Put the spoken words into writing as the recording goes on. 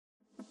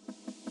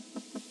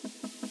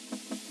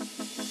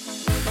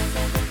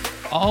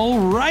All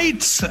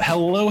right.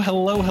 Hello,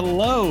 hello,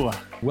 hello.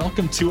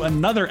 Welcome to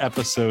another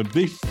episode,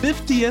 the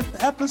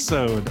 50th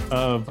episode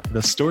of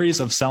the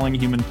Stories of Selling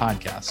Human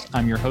podcast.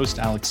 I'm your host,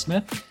 Alex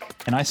Smith,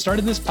 and I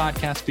started this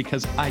podcast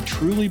because I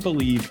truly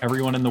believe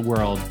everyone in the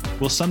world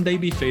will someday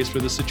be faced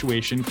with a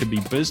situation, could be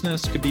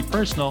business, could be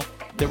personal,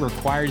 that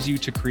requires you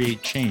to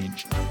create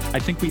change. I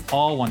think we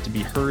all want to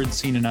be heard,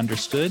 seen, and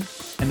understood,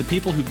 and the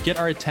people who get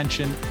our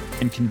attention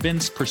and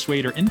convince,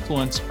 persuade, or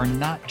influence are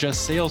not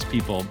just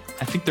salespeople.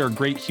 I think there are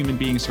great human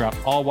beings throughout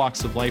all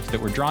walks of life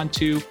that we're drawn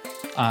to.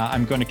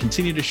 I'm going to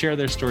continue to share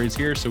their stories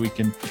here so we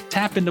can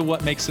tap into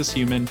what makes us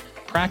human,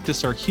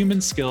 practice our human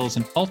skills,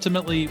 and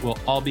ultimately we'll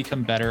all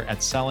become better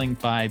at selling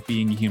by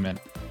being human.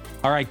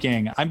 All right,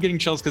 gang, I'm getting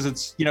chills because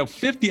it's,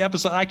 50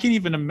 episodes. I can't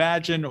even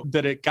imagine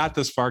that it got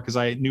this far because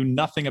I knew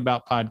nothing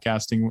about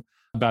podcasting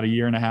about a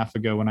year and a half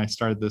ago when I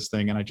started this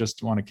thing. And I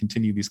just want to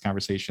continue these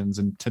conversations.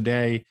 And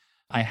today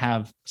I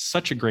have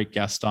such a great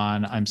guest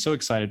on. I'm so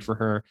excited for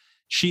her.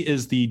 She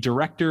is the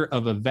director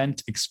of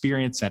event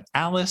experience at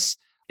Alyce.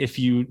 If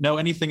you know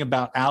anything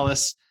about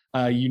Alyce,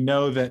 you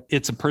know that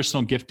it's a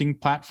personal gifting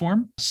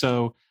platform.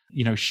 So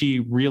she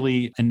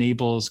really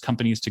enables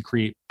companies to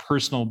create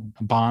personal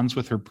bonds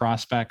with her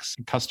prospects,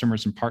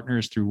 customers, and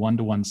partners through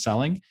one-to-one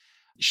selling.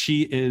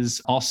 She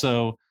is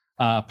also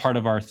part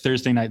of our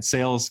Thursday Night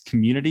Sales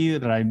community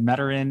that I met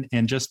her in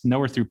and just know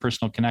her through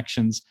personal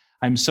connections.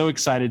 I'm so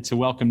excited to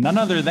welcome none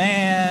other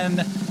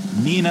than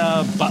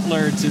Nina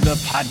Butler to the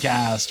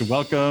podcast.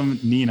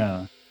 Welcome,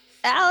 Nina.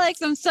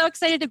 Alex, I'm so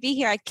excited to be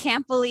here. I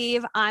can't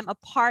believe I'm a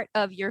part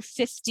of your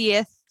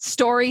 50th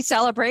story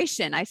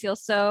celebration. I feel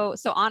so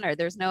honored.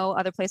 There's no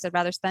other place I'd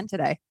rather spend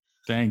today.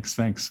 Thanks.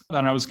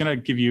 And I was going to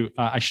give you,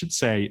 I should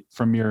say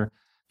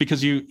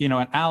because you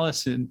at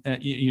Alyce, and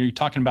you're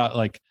talking about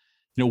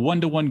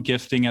one-to-one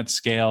gifting at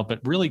scale, but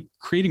really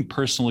creating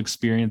personal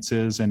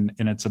experiences. And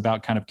it's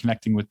about kind of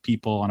connecting with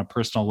people on a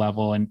personal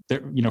level. And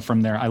from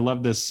there, I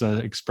love this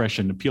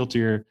expression, appeal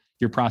to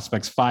your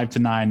prospects 5 to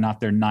 9, not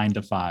their 9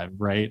 to 5,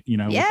 right?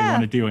 What they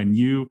want to do. And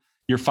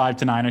you're 5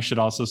 to 9, I should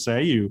also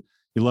say, you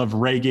love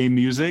reggae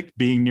music,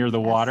 being near the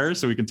water.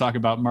 So we can talk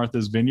about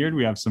Martha's Vineyard.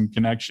 We have some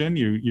connection.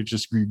 You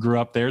grew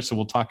up there. So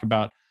we'll talk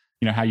about,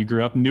 how you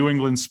grew up. New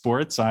England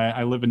sports.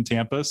 I live in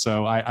Tampa.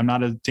 So I'm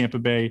not a Tampa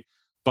Bay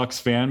Bucks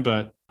fan,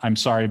 but I'm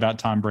sorry about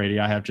Tom Brady.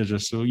 I have to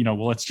just,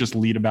 let's just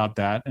lead about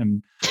that.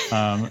 And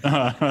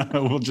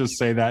we'll just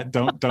say that.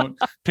 Don't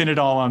pin it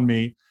all on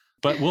me.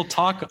 But we'll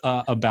talk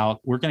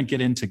we're going to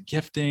get into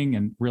gifting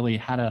and really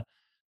how to,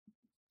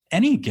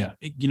 any gift,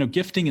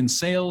 gifting in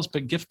sales,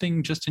 but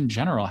gifting just in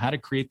general, how to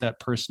create that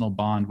personal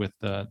bond with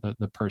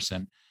the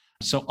person.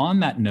 So on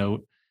that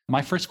note,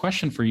 my first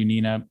question for you,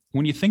 Nina,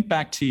 when you think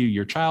back to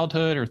your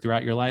childhood or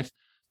throughout your life,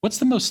 what's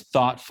the most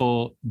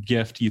thoughtful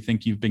gift you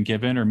think you've been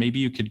given? Or maybe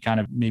you could kind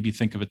of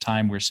think of a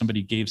time where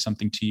somebody gave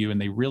something to you and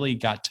they really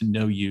got to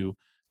know you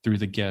through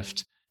the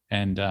gift.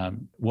 And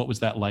what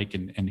was that like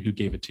and who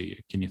gave it to you?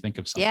 Can you think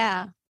of something?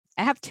 Yeah,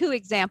 I have two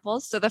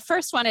examples. So the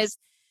first one is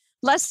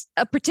less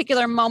a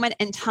particular moment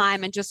in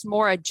time and just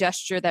more a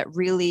gesture that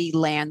really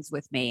lands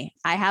with me.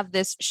 I have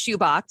this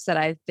shoebox that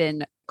I've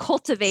been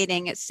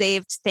cultivating,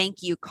 saved thank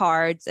you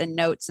cards and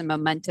notes and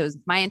mementos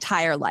my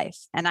entire life.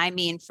 And I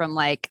mean from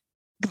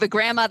the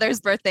grandmother's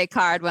birthday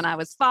card when I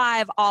was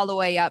 5, all the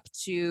way up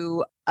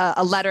to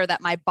a letter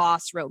that my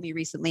boss wrote me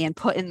recently and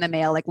put in the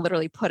mail,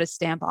 literally put a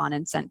stamp on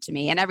and sent to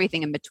me, and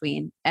everything in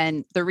between.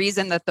 And the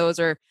reason that those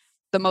are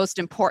the most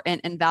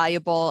important and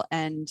valuable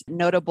and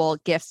notable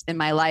gifts in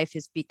my life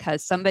is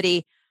because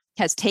somebody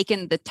has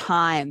taken the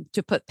time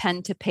to put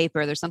pen to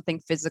paper. There's something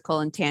physical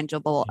and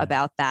tangible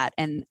about that.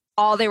 And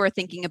all they were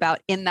thinking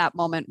about in that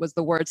moment was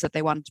the words that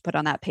they wanted to put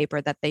on that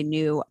paper that they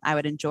knew I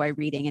would enjoy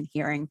reading and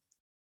hearing.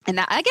 And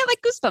that I get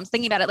goosebumps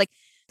thinking about it.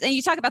 And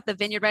you talk about the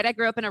vineyard, right? I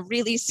grew up in a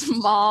really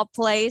small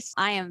place.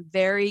 I am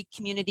very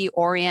community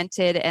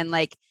oriented and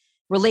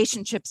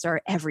relationships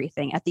are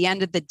everything. At the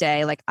end of the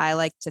day, I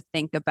like to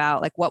think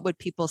about what would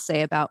people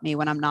say about me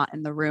when I'm not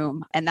in the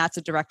room? And that's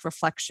a direct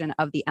reflection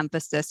of the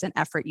emphasis and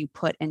effort you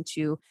put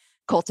into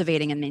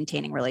cultivating and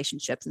maintaining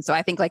relationships. And so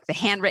I think the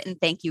handwritten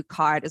thank you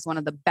card is one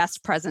of the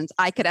best presents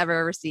I could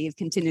ever receive,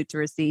 continue to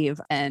receive.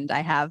 And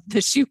I have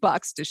the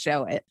shoebox to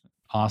show it.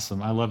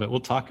 Awesome. I love it. We'll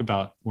talk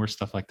about more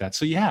stuff like that.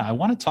 So yeah, I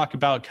want to talk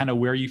about kind of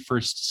where you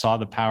first saw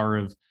the power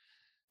of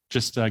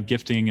just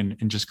gifting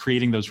and just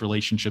creating those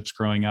relationships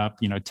growing up.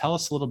 Tell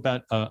us a little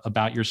bit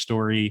about your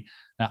story.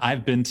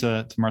 I've been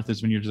to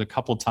Martha's Vineyard a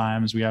couple of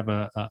times. We have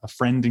a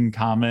friend in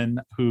common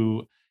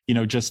who,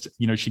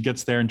 she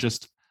gets there and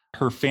just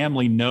her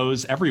family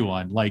knows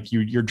everyone.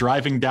 You're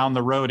driving down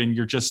the road and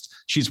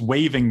she's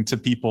waving to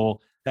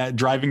people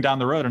driving down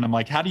the road. And I'm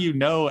like, how do you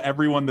know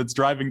everyone that's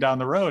driving down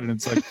the road? And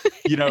it's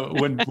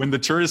when the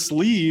tourists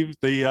leave,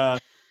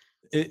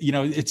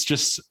 it's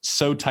just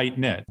so tight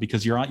knit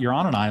because you're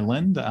on an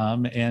island,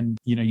 and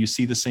you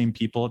see the same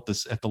people at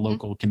the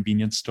local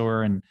convenience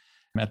store and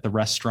at the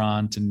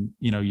restaurant, and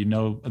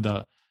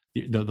the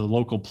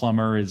local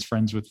plumber is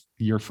friends with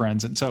your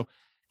friends, and so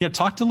Yeah,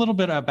 talked a little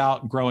bit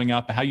about growing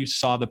up, how you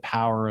saw the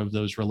power of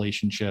those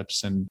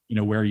relationships, and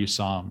where you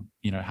saw them.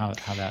 How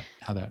that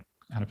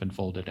kind of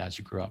unfolded as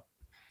you grew up.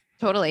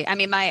 Totally. I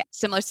mean, my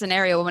similar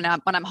scenario when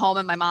I'm home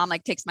and my mom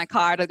like takes my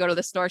car to go to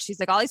the store, she's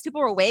like, all these people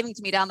were waving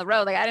to me down the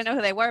road. Like, I didn't know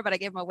who they were, but I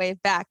gave them a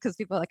wave back because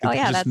people are like, oh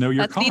yeah, that's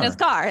Nina's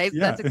car. Yeah.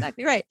 That's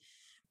exactly right.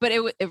 But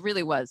it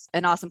really was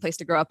an awesome place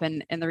to grow up.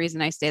 And the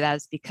reason I say that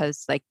is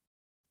because like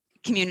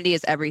community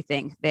is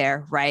everything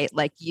there, right?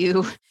 Like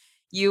you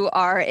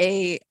are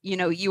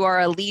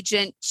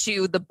allegiant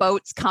to the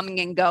boats coming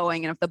and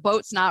going. And if the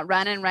boat's not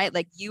running, right,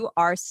 like you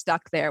are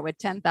stuck there with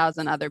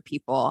 10,000 other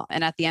people.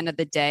 And at the end of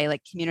the day,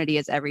 like community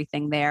is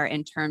everything there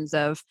in terms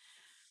of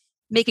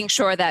making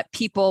sure that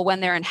people,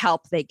 when they're in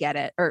help, they get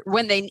it, or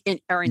when they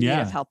are in need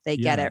of help, they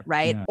get it,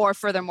 right? Yeah. Or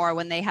furthermore,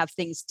 when they have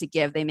things to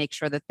give, they make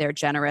sure that they're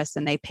generous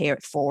and they pay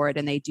it forward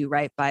and they do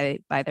right by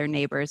their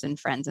neighbors and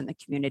friends in the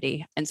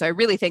community. And so I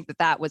really think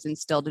that was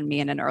instilled in me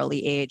in an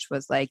early age,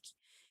 was like,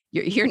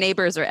 your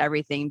neighbors are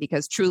everything,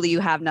 because truly you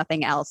have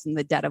nothing else in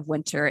the dead of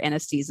winter in a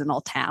seasonal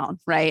town,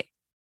 right?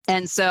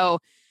 And so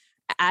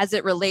as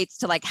it relates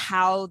to like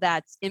how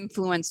that's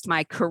influenced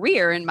my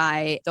career in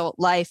my adult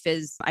life,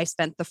 is I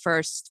spent the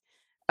first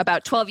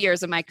about 12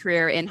 years of my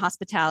career in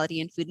hospitality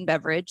and food and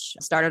beverage.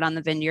 Started on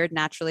the vineyard.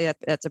 Naturally,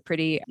 that's a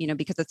pretty,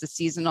 because it's a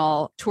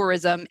seasonal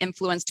tourism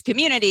influenced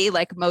community,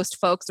 like most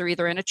folks are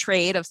either in a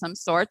trade of some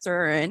sorts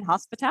or in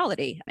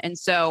hospitality. And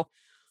so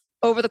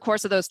over the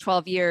course of those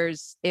 12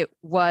 years,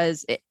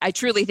 I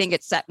truly think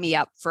it set me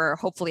up for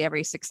hopefully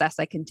every success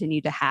I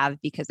continue to have,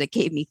 because it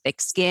gave me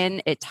thick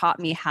skin. It taught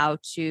me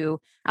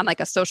I'm like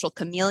a social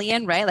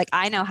chameleon, right? Like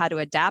I know how to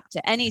adapt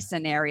to any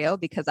scenario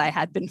because I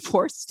had been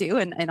forced to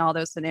in all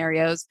those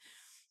scenarios.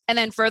 And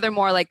then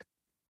furthermore, like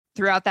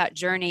throughout that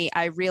journey,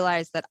 I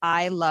realized that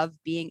I love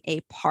being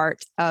a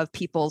part of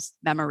people's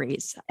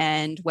memories,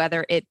 and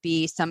whether it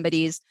be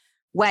somebody's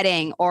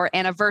wedding or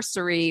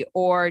anniversary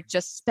or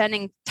just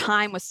spending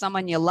time with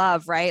someone you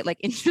love, right? Like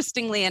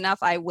interestingly enough,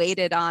 I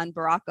waited on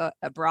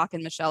Barack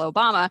and Michelle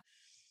Obama,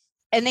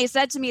 and they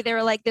said to me, they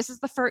were like, this is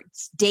the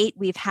first date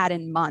we've had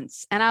in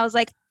months. And I was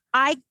like,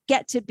 I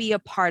get to be a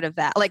part of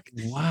that. Like,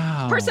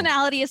 wow.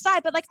 Personality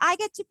aside, but like I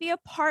get to be a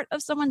part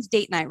of someone's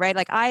date night, right?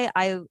 Like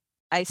I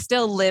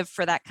still live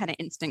for that kind of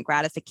instant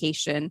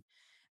gratification.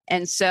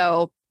 And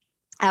so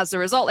as a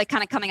result, like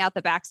kind of coming out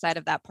the backside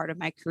of that part of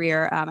my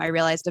career, I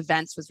realized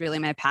events was really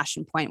my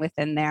passion point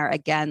within there.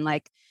 Again,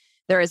 like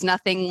there is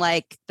nothing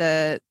like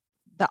the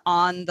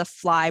on the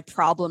fly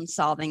problem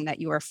solving that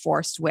you are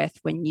forced with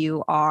when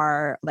you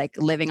are like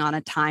living on a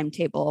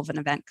timetable of an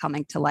event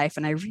coming to life.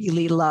 And I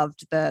really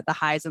loved the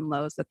highs and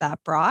lows that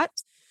brought.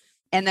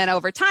 And then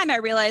over time, I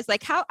realized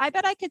like I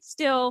bet I could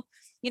still,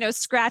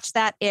 scratch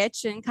that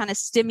itch and kind of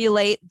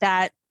stimulate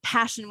that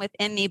passion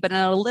within me, but in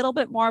a little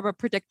bit more of a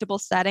predictable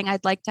setting.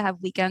 I'd like to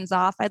have weekends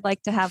off. I'd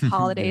like to have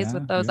holidays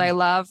with those I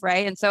love,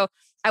 right? And so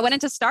I went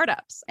into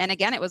startups. And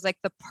again, it was like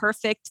the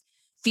perfect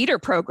feeder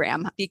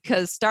program,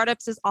 because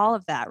startups is all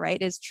of that,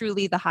 right? Is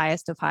truly the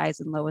highest of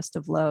highs and lowest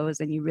of lows.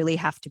 And you really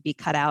have to be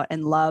cut out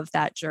and love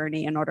that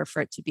journey in order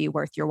for it to be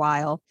worth your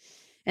while.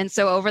 And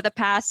so over the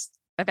past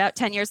about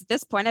 10 years at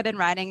this point, I've been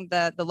riding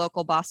the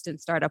local Boston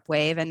startup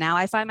wave. And now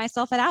I find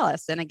myself at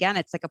Alice. And again,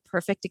 it's like a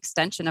perfect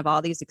extension of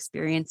all these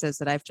experiences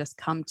that I've just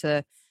come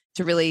to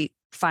really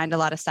find a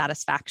lot of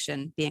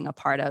satisfaction being a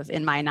part of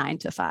in my 9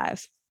 to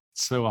 5.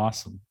 So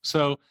awesome.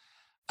 So,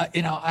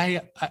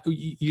 I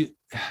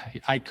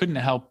couldn't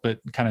help but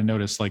kind of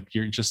notice like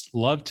you're just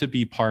love to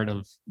be part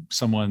of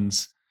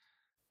someone's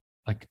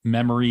like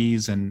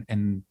memories and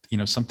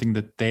something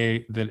that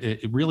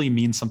it really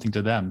means something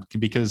to them,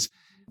 because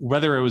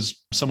whether it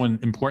was someone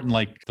important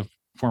like the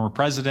former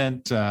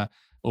president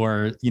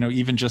or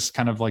even just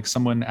kind of like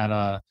someone at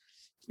a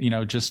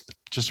just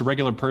a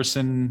regular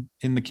person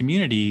in the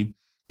community,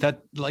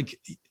 that like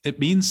it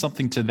means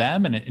something to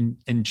them,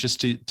 and just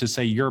to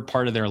say you're a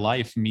part of their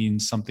life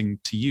means something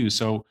to you.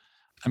 So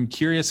I'm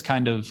curious,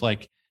 kind of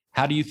like,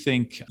 how do you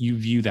think you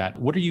view that?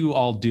 What are you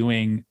all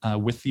doing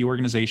with the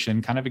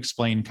organization? Kind of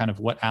explain kind of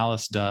what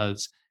Alice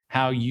does,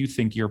 how you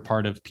think you're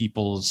part of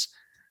people's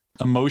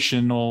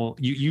emotional,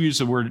 you use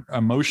the word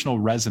emotional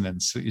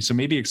resonance. So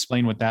maybe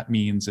explain what that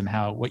means and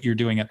what you're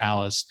doing at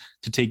Alice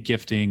to take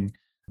gifting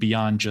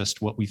beyond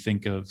just what we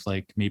think of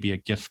like maybe a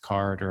gift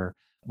card or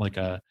like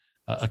a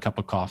cup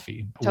of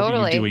coffee. Totally.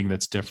 What are you doing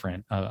that's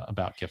different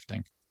about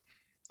gifting?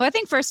 Well, I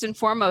think first and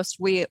foremost,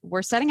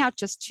 we're setting out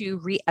just to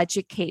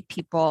re-educate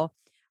people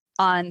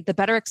on the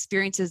better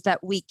experiences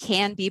that we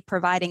can be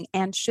providing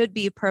and should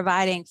be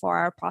providing for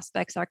our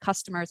prospects, our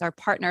customers, our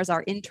partners,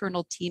 our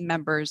internal team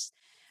members.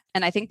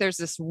 And I think there's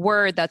this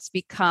word that's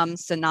become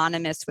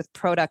synonymous with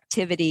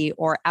productivity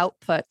or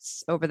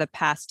outputs over the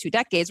past 2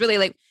 decades, really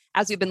like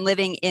as we've been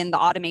living in the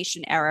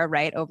automation era,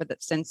 right?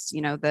 Since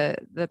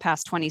the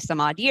past 20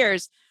 some odd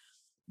years,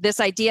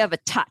 this idea of a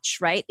touch,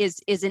 right, is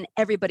in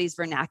everybody's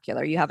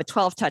vernacular. You have a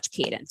 12 touch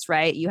cadence,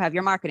 right? You have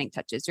your marketing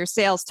touches, your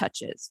sales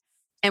touches.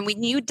 And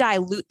when you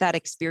dilute that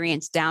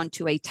experience down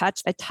to a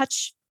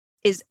touch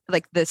is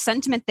like the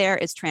sentiment there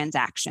is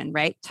transaction,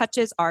 right?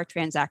 Touches are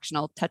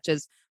transactional.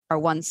 Touches are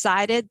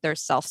one-sided. They're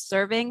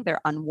self-serving.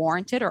 They're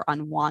unwarranted or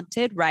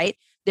unwanted, right?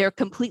 They're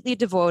completely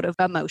devoid of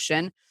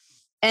emotion.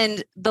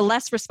 And the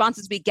less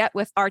responses we get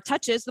with our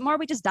touches, the more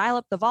we just dial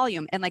up the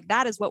volume. And like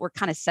that is what we're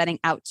kind of setting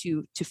out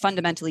to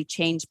fundamentally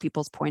change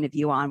people's point of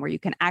view on, where you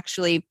can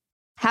actually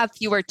have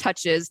fewer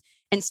touches,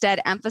 instead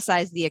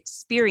emphasize the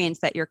experience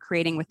that you're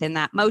creating within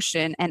that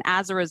motion. And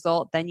as a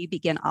result, then you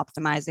begin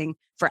optimizing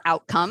for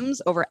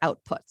outcomes over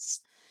outputs.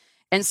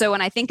 And so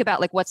when I think about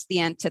like, what's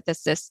the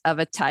antithesis of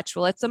a touch?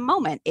 Well, it's a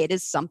moment. It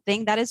is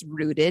something that is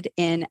rooted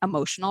in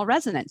emotional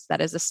resonance that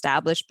is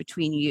established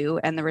between you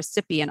and the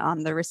recipient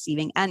on the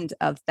receiving end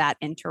of that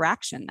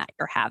interaction that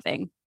you're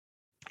having.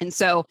 And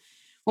so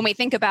when we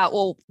think about,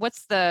 well,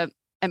 what's the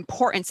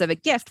importance of a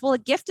gift? Well, a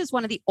gift is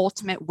one of the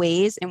ultimate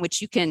ways in which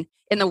you can,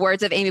 in the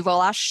words of Amy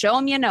Volas, show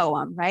them you know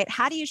them, right?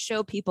 How do you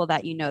show people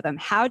that you know them?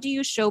 How do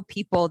you show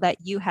people that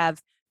you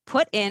have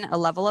put in a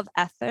level of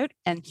effort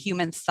and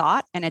human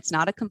thought, and it's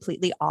not a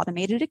completely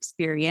automated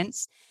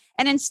experience?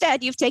 And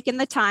instead, you've taken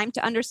the time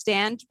to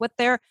understand what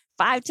their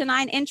 5 to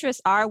 9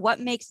 interests are, what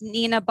makes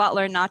Nina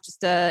Butler not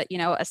just a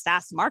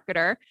SaaS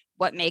marketer,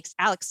 what makes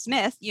Alex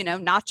Smith,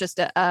 not just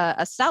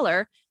a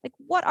seller. Like,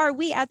 what are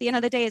we at the end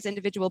of the day as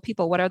individual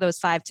people? What are those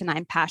 5 to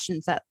 9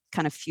 passions that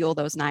kind of fuel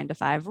those 9 to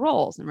 5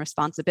 roles and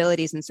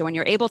responsibilities? And so when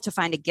you're able to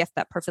find a gift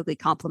that perfectly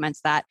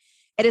complements that,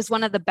 it is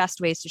one of the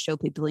best ways to show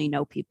people you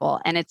know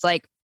people. And it's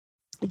like,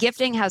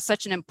 gifting has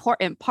such an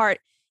important part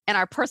in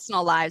our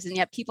personal lives, and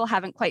yet people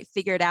haven't quite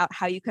figured out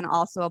how you can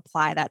also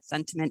apply that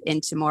sentiment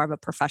into more of a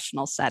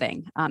professional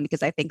setting.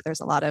 Because I think there's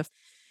a lot of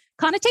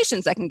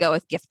connotations that can go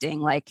with gifting,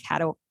 like I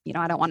don't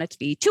want it to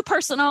be too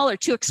personal or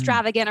too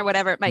extravagant or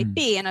whatever it might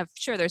be. And I'm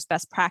sure there's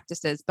best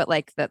practices, but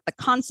like the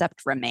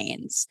concept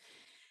remains.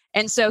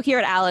 And so here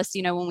at Alice,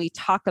 when we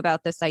talk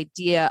about this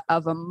idea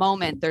of a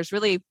moment, there's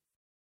really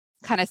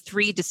kind of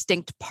 3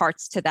 distinct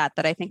parts to that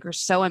I think are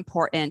so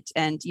important.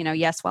 And,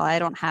 yes, while I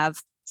don't have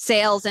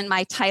sales in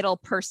my title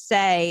per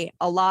se,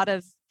 a lot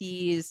of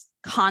these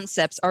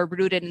concepts are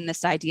rooted in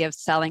this idea of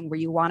selling, where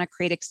you want to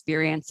create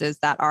experiences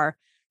that are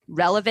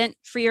relevant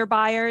for your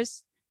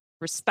buyers,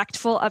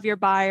 respectful of your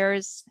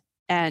buyers,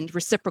 and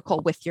reciprocal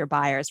with your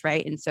buyers,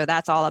 right? And so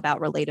that's all about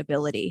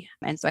relatability.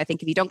 And so I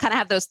think if you don't kind of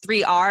have those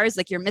 3 R's,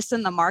 like you're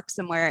missing the mark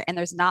somewhere, and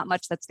there's not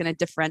much that's going to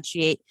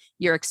differentiate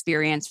your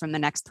experience from the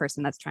next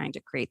person that's trying to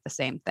create the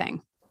same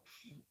thing.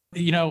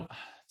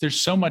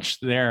 There's so much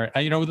there.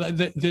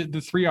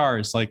 The 3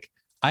 R's, like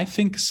I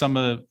think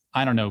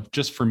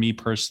just for me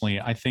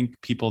personally, I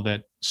think people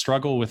that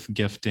struggle with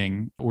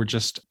gifting or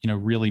just,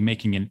 really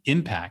making an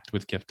impact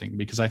with gifting,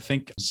 because I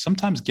think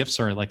sometimes gifts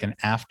are like an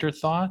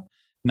afterthought,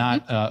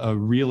 not a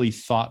really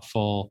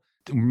thoughtful,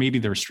 maybe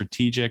they're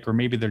strategic, or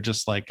maybe they're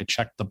just like a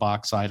check the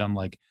box item.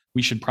 Like,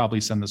 we should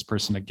probably send this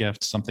person a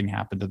gift. Something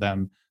happened to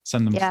them,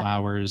 send them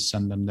flowers,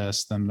 send them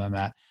this, send them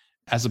that,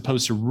 as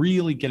opposed to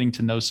really getting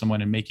to know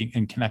someone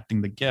and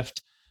connecting the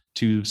gift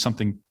to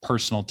something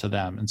personal to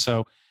them. And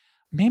so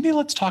maybe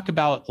let's talk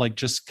about like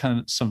just kind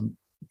of some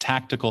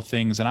tactical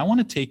things. And I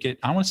want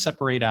to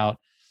separate out,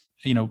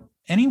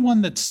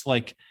 anyone that's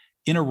like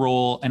in a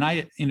role, and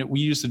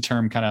we use the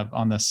term kind of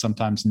on this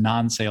sometimes,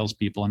 non-sales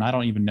people, and I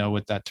don't even know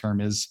what that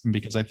term is,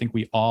 because I think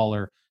we all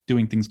are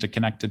doing things to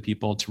connect to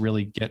people, to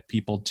really get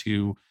people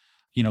to,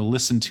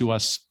 listen to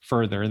us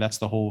further. That's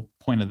the whole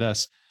point of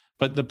this.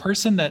 But the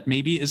person that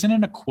maybe isn't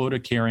in a quota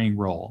carrying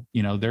role,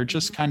 they're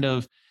just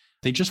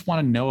they just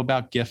want to know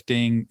about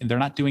gifting. They're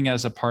not doing it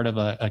as a part of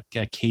a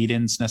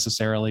cadence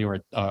necessarily, or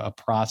a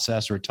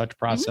process or a touch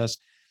process.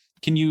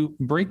 Can you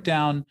break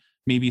down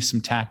maybe some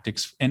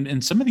tactics?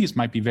 And some of these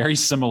might be very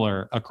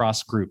similar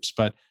across groups,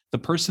 but the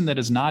person that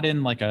is not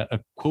in like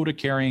a quota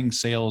carrying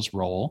sales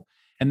role,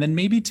 and then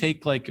maybe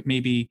take like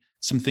maybe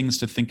some things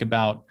to think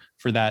about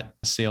for that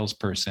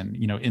salesperson,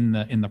 in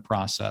the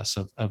process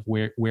of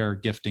where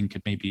gifting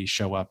could maybe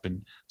show up,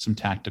 and some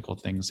tactical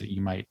things that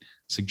you might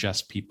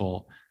suggest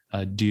people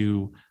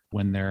do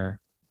when they're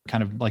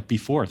kind of like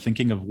before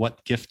thinking of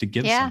what gift to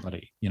give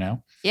somebody,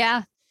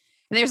 Yeah.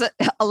 And there's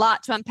a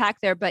lot to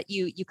unpack there, but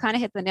you kind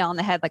of hit the nail on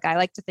the head. Like, I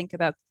like to think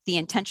about the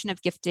intention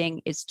of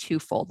gifting is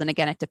twofold. And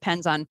again, it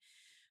depends on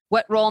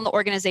what role in the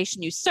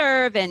organization you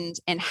serve and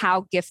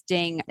how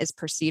gifting is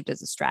perceived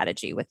as a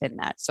strategy within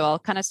that. So I'll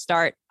kind of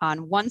start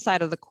on one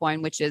side of the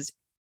coin, which is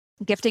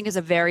gifting is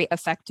a very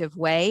effective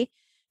way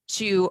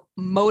to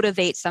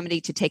motivate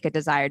somebody to take a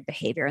desired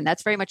behavior. And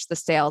that's very much the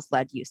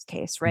sales-led use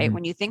case, right?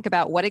 When you think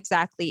about what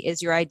exactly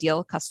is your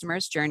ideal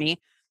customer's journey,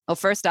 well,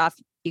 first off,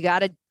 you got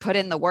to put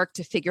in the work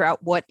to figure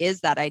out what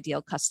is that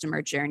ideal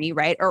customer journey,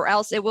 right? Or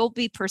else it will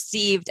be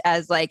perceived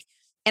as like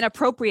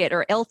inappropriate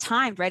or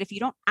ill-timed, right? If you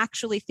don't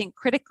actually think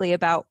critically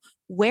about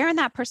where in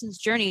that person's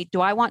journey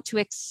do I want to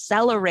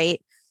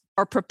accelerate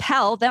or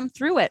propel them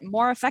through it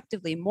more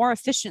effectively, more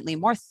efficiently,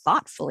 more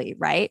thoughtfully,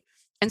 right?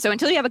 And so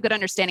until you have a good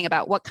understanding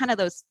about what kind of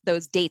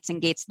those dates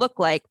and gates look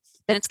like,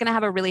 then it's going to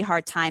have a really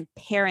hard time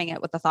pairing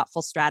it with a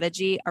thoughtful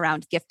strategy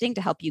around gifting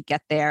to help you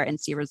get there and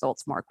see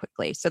results more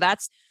quickly. So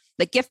that's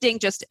the gifting,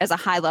 just as a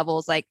high level,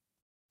 is like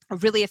a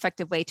really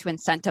effective way to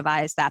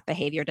incentivize that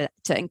behavior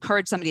to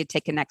encourage somebody to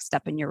take a next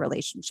step in your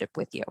relationship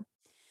with you.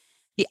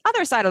 The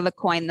other side of the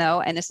coin,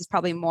 though, and this is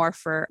probably more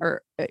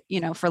for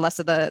less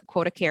of the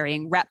quota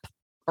carrying rep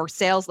or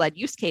sales led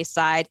use case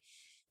side,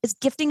 is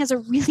gifting is a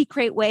really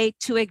great way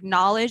to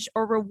acknowledge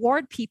or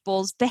reward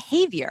people's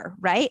behavior,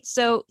 right?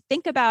 So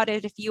think about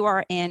it if you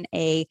are in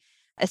a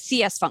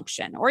CS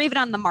function or even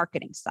on the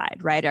marketing side,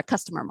 right? A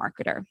customer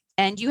marketer,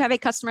 and you have a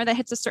customer that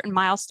hits a certain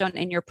milestone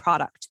in your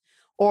product,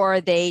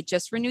 or they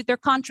just renewed their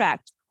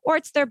contract, or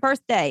it's their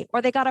birthday,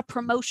 or they got a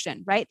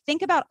promotion, right?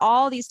 Think about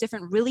all these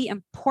different really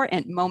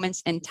important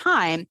moments in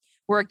time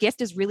where a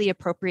gift is really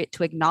appropriate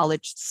to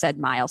acknowledge said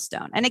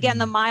milestone. And again,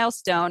 the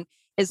milestone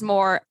is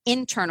more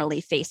internally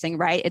facing,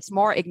 right? It's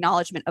more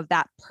acknowledgement of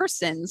that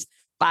person's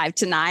 5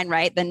 to 9,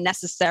 right? Than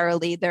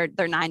necessarily their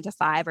 9 to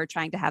 5 or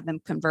trying to have them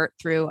convert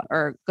through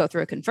or go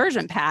through a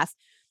conversion path.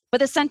 But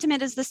the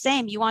sentiment is the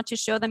same. You want to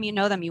show them you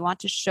know them. You want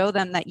to show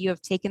them that you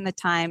have taken the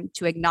time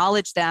to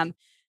acknowledge them,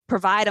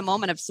 provide a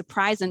moment of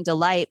surprise and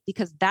delight,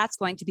 because that's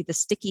going to be the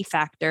sticky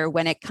factor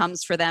when it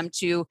comes for them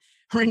to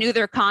renew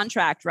their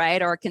contract,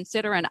 right? Or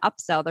consider an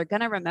upsell. They're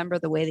going to remember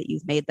the way that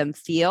you've made them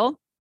feel.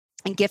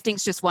 And gifting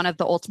is just one of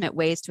the ultimate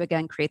ways to,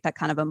 again, create that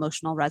kind of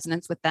emotional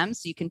resonance with them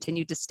so you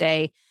continue to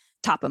stay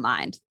top of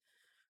mind.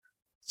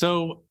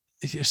 So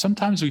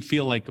sometimes we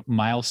feel like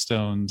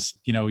milestones,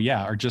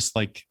 are just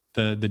like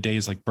the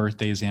days like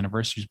birthdays,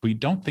 anniversaries. But we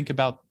don't think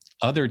about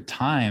other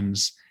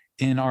times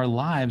in our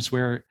lives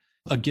where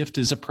a gift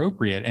is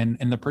appropriate.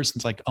 And the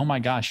person's like, oh my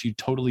gosh, you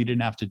totally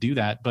didn't have to do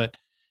that. But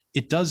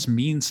it does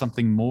mean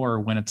something more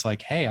when it's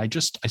like, hey, I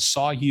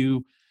saw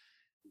you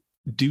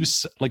do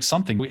like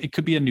something. It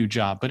could be a new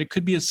job, but it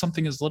could be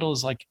something as little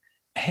as like,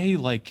 hey,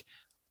 like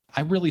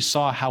I really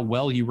saw how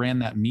well you ran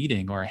that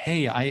meeting, or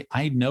hey,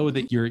 I know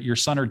that your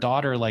son or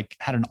daughter like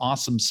had an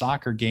awesome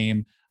soccer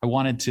game. I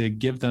wanted to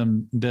give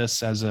them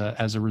this as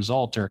a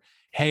result, or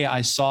hey,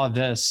 I saw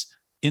this,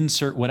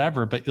 insert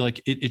whatever. But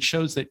like it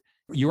shows that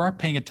you are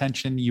paying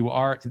attention. You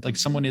are like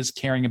someone is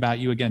caring about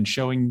you, again,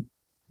 showing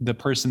the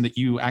person that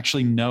you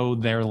actually know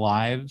their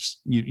lives.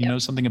 You know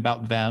something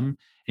about them.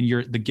 And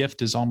the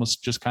gift is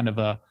almost just kind of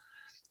a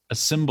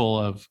symbol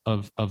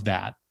of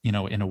that, in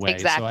a way.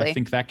 Exactly. So I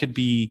think that could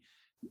be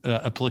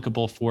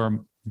applicable for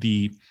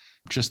the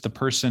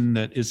person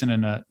that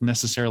isn't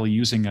necessarily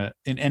using and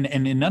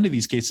in none of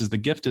these cases,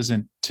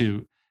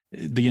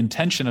 the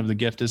intention of the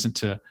gift isn't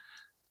to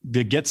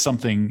get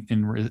something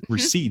in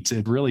receipts.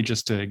 It really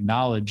just to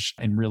acknowledge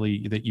and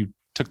really that you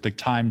took the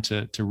time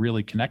to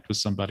really connect with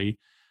somebody.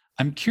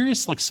 I'm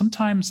curious, like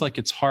sometimes like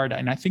it's hard.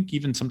 And I think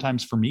even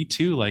sometimes for me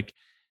too, like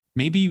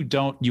maybe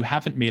you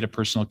haven't made a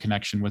personal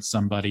connection with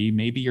somebody.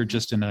 Maybe you're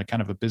just in a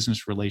kind of a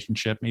business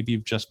relationship. Maybe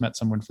you've just met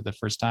someone for the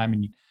first time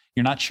and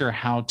you're not sure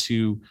how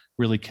to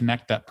really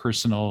connect that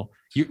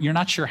you're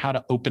not sure how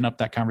to open up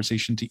that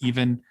conversation to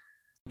even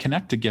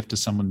connect a gift to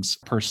someone's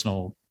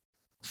personal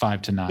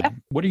 5 to 9. Yep.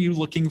 What are you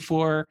looking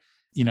for?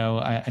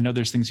 I know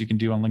there's things you can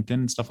do on LinkedIn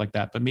and stuff like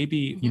that, but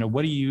maybe,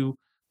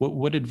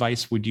 what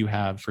advice would you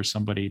have for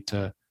somebody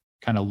to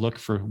kind of look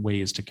for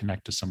ways to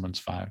connect to someone's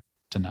 5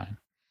 to 9?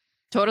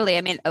 Totally.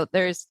 I mean,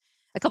 there's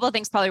a couple of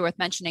things probably worth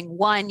mentioning.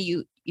 One,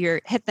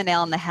 you're hit the nail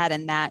on the head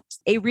in that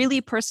a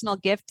really personal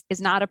gift is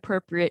not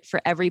appropriate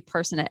for every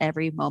person at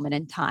every moment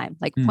in time,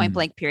 like point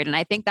blank period. And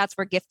I think that's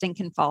where gifting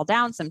can fall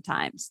down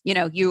sometimes.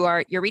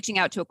 You're reaching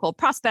out to a cold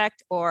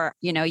prospect, or,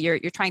 you're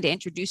trying to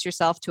introduce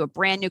yourself to a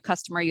brand new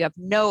customer you have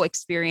no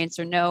experience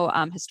or no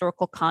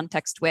historical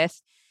context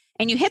with.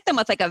 And you hit them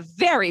with like a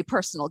very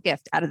personal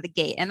gift out of the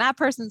gate. And that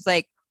person's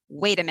like,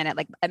 wait a minute,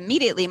 like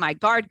immediately my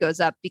guard goes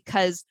up,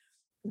 because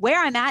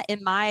where I'm at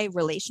in my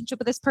relationship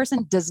with this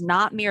person does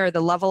not mirror the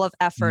level of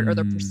effort or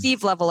the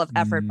perceived level of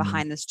effort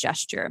behind this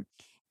gesture.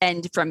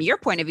 And from your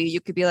point of view,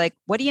 you could be like,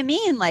 what do you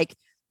mean? Like,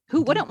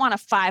 who wouldn't want a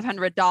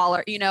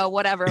 $500,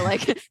 whatever,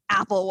 like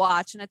Apple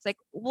Watch? And it's like,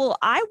 well,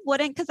 I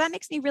wouldn't, because that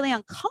makes me really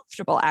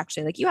uncomfortable,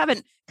 actually. Like, you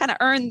haven't kind of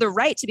earned the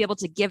right to be able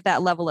to give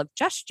that level of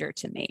gesture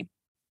to me.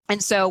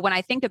 And so when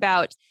I think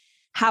about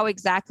how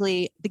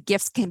exactly the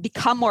gifts can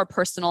become more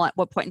personal, at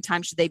what point in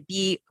time should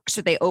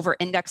they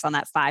over-index on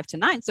that 5 to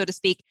 9, so to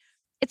speak?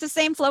 It's the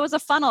same flow as a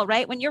funnel,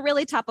 right? When you're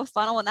really top of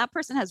funnel and that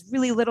person has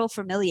really little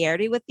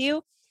familiarity with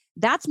you,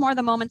 that's more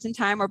the moments in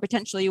time where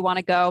potentially you want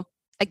to go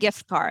a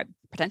gift card,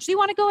 potentially you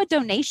want to go a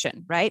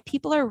donation, right?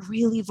 People are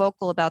really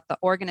vocal about the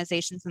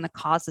organizations and the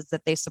causes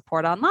that they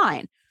support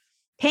online.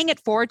 Paying it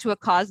forward to a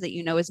cause that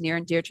is near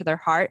and dear to their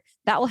heart,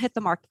 that will hit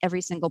the mark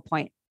every single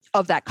point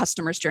of that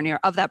customer's journey or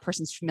of that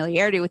person's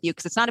familiarity with you,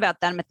 because it's not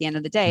about them at the end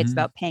of the day. It's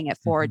about paying it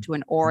forward to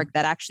an org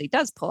that actually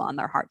does pull on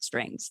their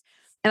heartstrings.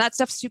 And that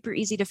stuff's super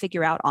easy to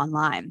figure out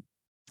online.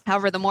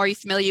 However, the more you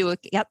familiar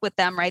get with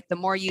them, right, the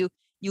more you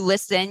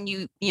listen,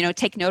 you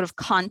take note of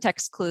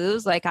context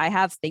clues. Like, I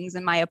have things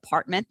in my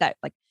apartment that,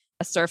 like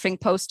a surfing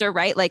poster,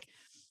 right? Like,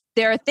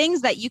 there are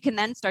things that you can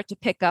then start to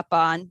pick up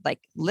on, like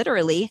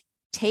literally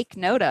take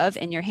note of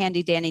in your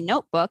handy dandy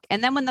notebook.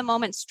 And then when the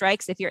moment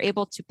strikes, if you're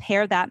able to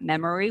pair that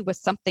memory with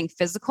something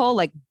physical,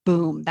 like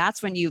boom,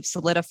 that's when you've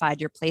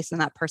solidified your place in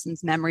that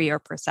person's memory or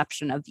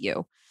perception of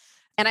you.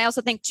 And I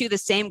also think too, the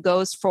same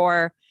goes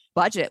for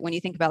budget. When you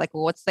think about like,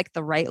 well, what's like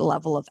the right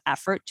level of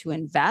effort to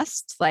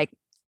invest? Like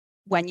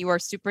when you are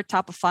super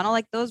top of funnel,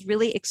 like those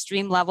really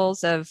extreme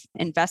levels of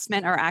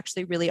investment are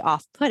actually really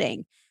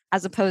off-putting,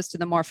 as opposed to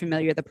the more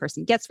familiar the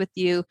person gets with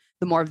you,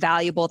 the more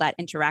valuable that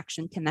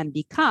interaction can then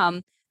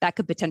become. That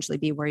could potentially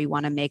be where you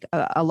want to make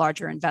a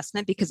larger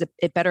investment, because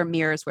it better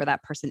mirrors where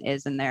that person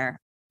is in their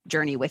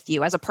journey with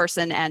you as a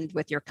person and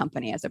with your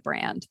company as a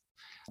brand.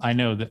 I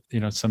know that,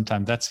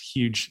 sometimes that's a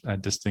huge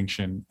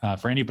distinction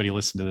for anybody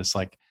listening to this,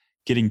 like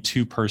getting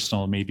too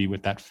personal, maybe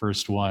with that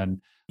first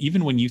one,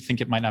 even when you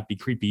think it might not be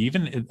creepy,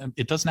 even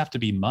it doesn't have to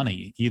be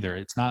money either.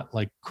 It's not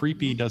like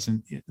creepy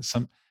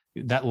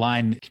that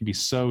line can be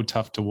so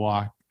tough to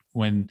walk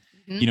when,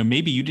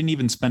 maybe you didn't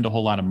even spend a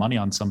whole lot of money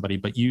on somebody,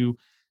 but you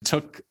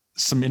took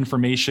some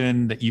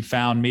information that you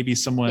found, maybe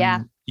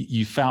someone,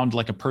 you found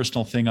like a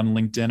personal thing on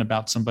LinkedIn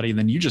about somebody, and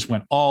then you just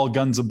went all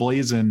guns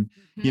a-blazing,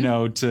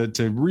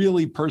 to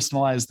really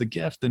personalize the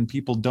gift, and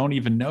people don't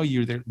even know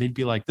you. They'd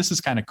be like, this is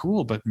kind of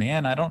cool, but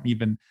man, I don't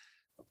even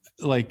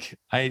like,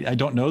 I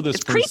don't know this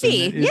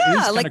person. Creepy.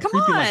 Like,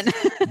 come on.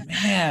 Like,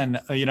 man,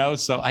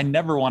 so I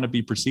never want to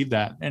be perceived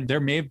that. And there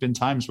may have been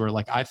times where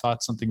like, I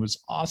thought something was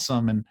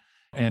awesome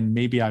and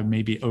maybe I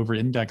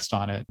over-indexed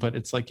on it, but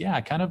it's like,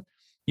 kind of,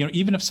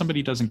 even if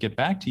somebody doesn't get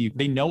back to you,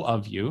 they know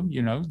of you,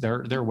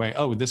 their way,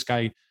 oh, this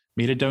guy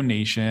made a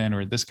donation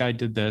or this guy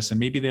did this, and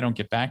maybe they don't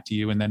get back to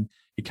you. And then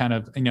you kind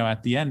of,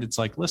 at the end, it's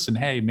like, listen,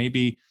 hey,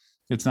 maybe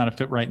it's not a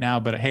fit right now,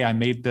 but hey, I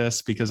made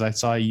this because I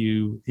saw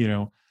you,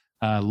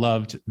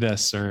 loved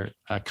this, or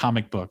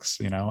comic books,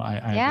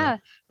 I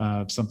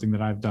have something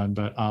that I've done,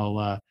 but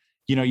I'll,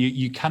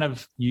 you kind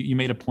of, you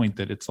made a point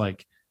that it's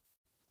like,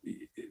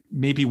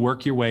 maybe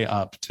work your way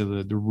up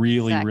to the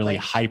really, really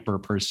hyper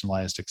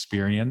personalized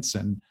experience,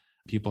 and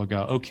people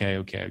go,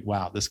 okay,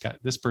 wow,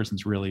 this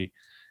person's really,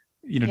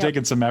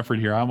 taking some effort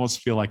here. I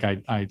almost feel like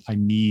I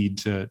need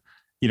to,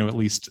 at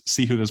least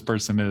see who this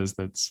person is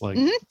that's like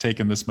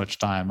taking this much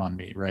time on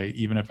me, right?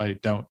 Even if I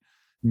don't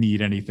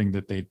need anything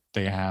that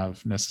they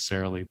have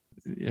necessarily.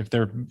 If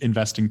they're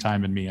investing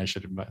time in me, I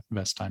should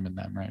invest time in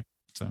them, right?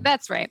 So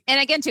that's right.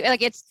 And again, too,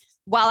 like it's,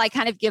 while I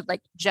kind of give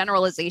like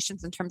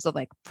generalizations in terms of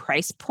like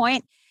price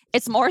point,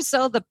 it's more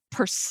so the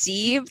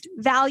perceived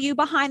value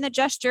behind the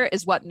gesture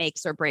is what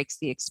makes or breaks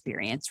the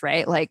experience,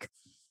 right? Like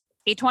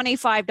a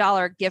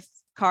 $25 gift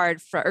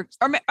card or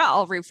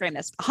I'll reframe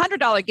this,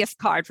 $100 gift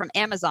card from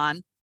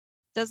Amazon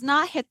does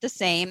not hit the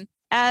same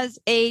as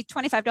a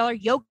 $25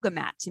 yoga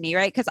mat to me,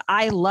 right? Because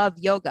I love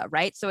yoga,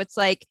 right? So it's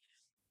like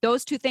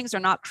those two things are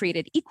not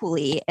created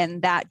equally,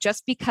 and that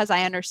just because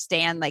I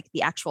understand like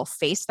the actual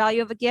face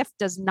value of a gift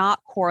does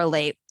not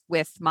correlate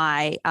with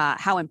my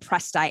how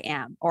impressed I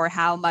am, or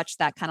how much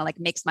that kind of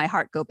like makes my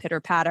heart go pitter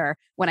patter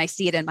when I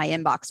see it in my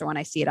inbox or when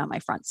I see it on my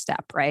front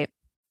step, right?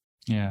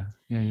 Yeah.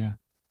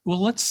 Well,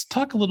 let's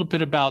talk a little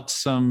bit about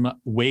some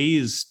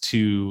ways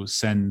to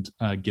send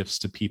gifts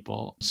to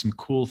people. Some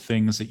cool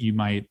things that you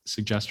might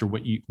suggest, or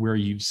where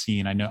you've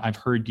seen. I know I've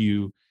heard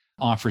you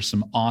offer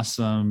some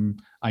awesome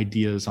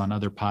ideas on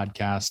other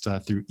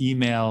podcasts through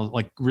email,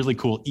 like really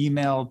cool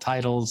email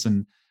titles,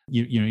 and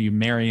you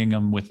marrying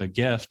them with a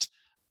gift.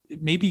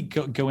 Maybe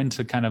go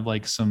into kind of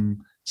like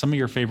some of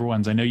your favorite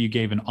ones. I know you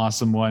gave an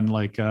awesome one,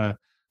 like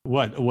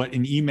what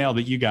an email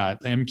that you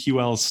got,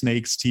 MQL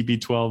snakes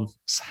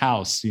TB12's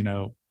house,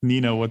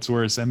 Nino, what's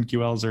worse,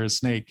 MQLs or a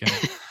snake?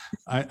 And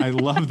I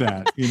love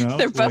that,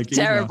 They're both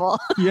terrible.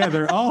 Yeah,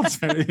 they're all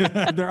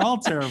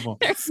terrible.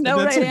 There's no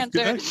right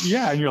answer.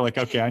 Yeah, and you're like,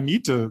 okay, I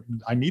need to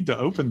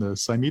open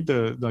this. I need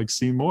to like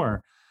see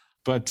more.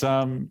 But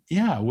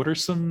what are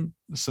some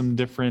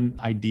different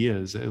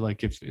ideas?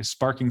 Like if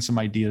sparking some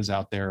ideas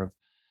out there of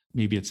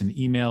maybe it's an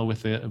email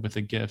with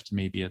a gift,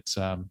 maybe it's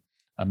a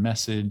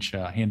message,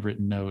 a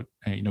handwritten note,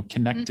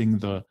 connecting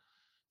the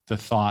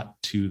thought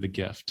to the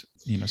gift,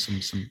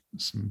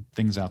 some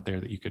things out there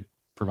that you could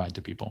provide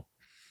to people.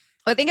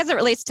 Well, I think as it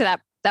relates to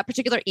that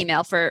particular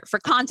email, for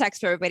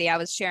context for everybody, I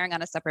was sharing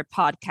on a separate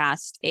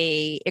podcast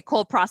a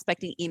cold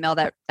prospecting email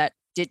that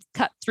did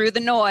cut through the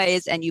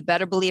noise, and you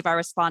better believe I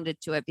responded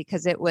to it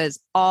because it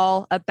was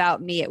all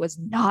about me. It was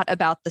not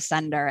about the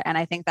sender. And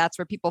I think that's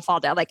where people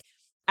fall down. Like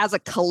as a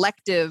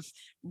collective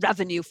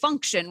revenue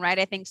function, right?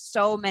 I think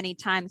so many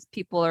times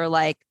people are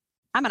like,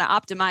 I'm going to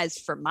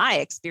optimize for my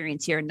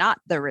experience here, not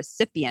the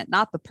recipient,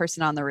 not the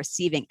person on the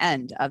receiving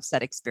end of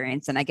said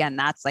experience. And again,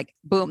 that's like,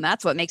 boom,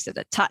 that's what makes it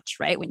a touch,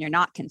 right? When you're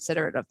not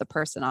considerate of the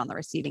person on the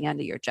receiving end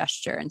of your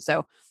gesture. And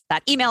so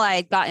that email I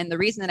had gotten, the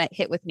reason that it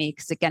hit with me,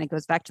 because again, it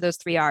goes back to those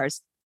 3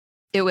 R's.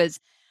 It was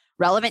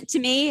relevant to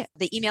me.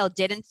 The email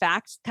did, in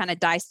fact, kind of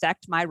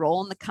dissect my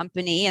role in the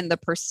company and the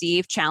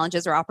perceived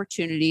challenges or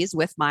opportunities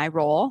with my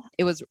role.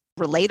 It was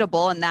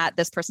relatable in that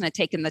this person had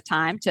taken the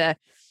time to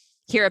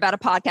hear about a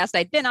podcast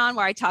I'd been on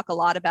where I talk a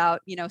lot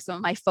about, some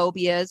of my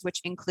phobias,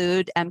 which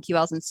include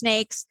MQLs and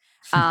snakes.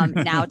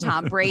 Now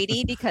Tom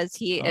Brady, because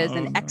he is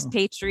an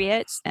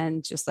expatriate,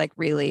 and just like,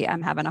 really,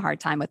 I'm having a hard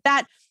time with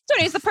that. So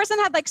anyways, the person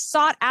had like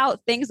sought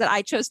out things that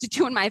I chose to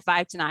do in my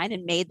 5 to 9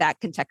 and made that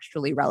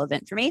contextually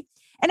relevant for me.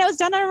 And it was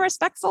done in a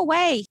respectful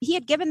way. He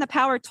had given the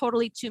power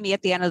totally to me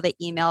at the end of the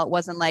email. It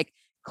wasn't like,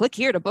 click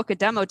here to book a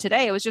demo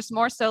today. It was just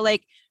more so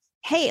like,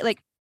 hey, like,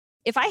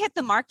 if I hit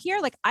the mark here,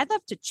 like, I'd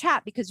love to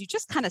chat because you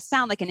just kind of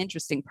sound like an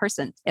interesting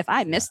person. If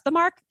I missed the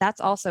mark,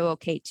 that's also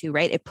okay too,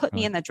 right? It put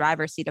me in the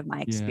driver's seat of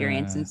my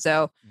experience. And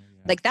so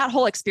like that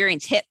whole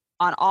experience hit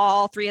on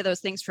all 3 of those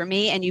things for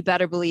me. And you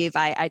better believe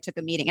I took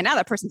a meeting. And now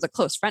that person's a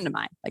close friend of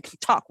mine, like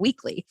talk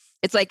weekly.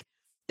 It's like,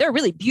 there are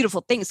really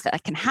beautiful things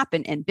that can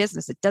happen in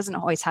business. It doesn't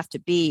always have to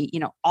be,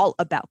 all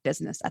about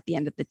business at the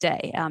end of the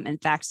day. In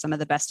fact, some of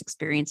the best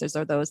experiences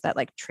are those that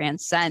like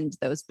transcend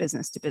those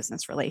business to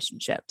business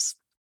relationships.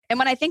 And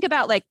when I think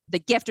about like the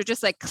gift or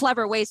just like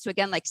clever ways to,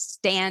 again, like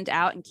stand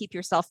out and keep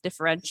yourself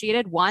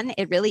differentiated, one,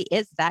 it really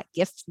is that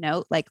gift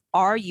note. Like,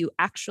 are you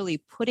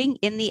actually putting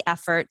in the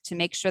effort to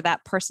make sure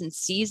that person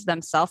sees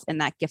themselves in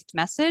that gift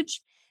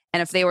message?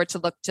 And if they were to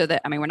look to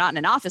we're not in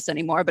an office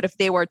anymore, but if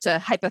they were to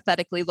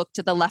hypothetically look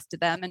to the left of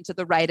them and to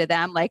the right of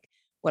them, like,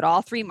 would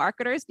all 3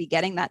 marketers be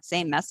getting that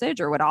same message,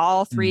 or would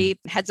all 3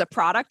 heads of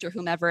product or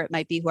whomever it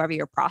might be, whoever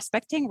you're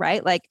prospecting,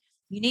 right? Like,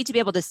 you need to be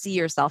able to see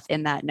yourself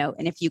in that note.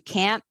 And if you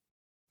can't,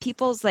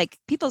 people's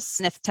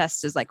sniff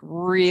test is like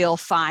real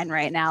fine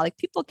right now. Like,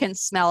 people can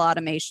smell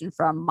automation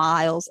from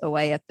miles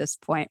away at this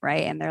point,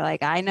 right? And they're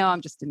like, I know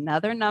I'm just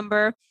another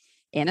number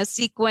in a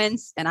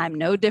sequence, and I'm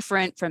no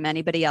different from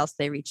anybody else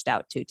they reached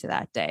out to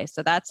that day.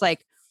 So that's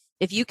like,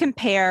 if you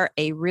compare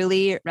a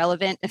really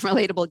relevant and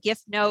relatable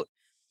gift note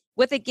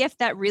with a gift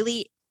that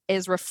really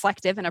is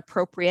reflective and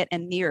appropriate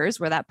and mirrors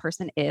where that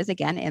person is,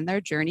 again, in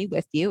their journey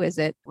with you. Is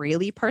it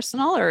really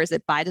personal, or is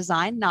it by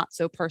design not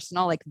so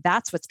personal? Like,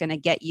 that's what's going to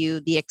get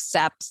you the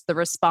accepts, the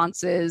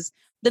responses,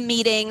 the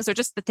meetings, or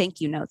just the thank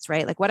you notes,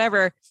 right? Like,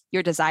 whatever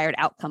your desired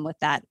outcome with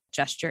that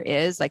gesture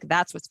is, like,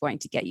 that's what's going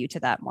to get you to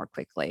that more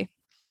quickly.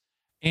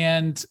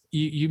 And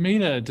you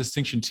made a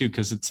distinction too,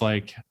 because it's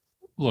like,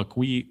 look,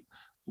 we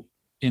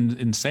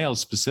in sales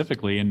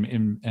specifically, and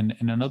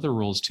in other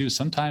roles too,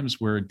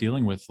 sometimes we're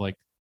dealing with like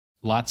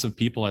lots of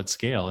people at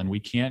scale, and we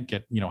can't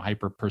get,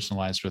 hyper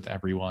personalized with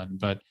everyone.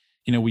 But,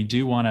 we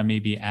do want to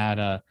maybe add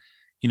a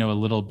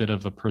little bit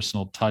of a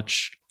personal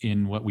touch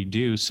in what we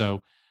do.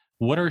 So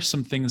what are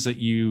some things that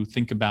you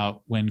think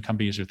about when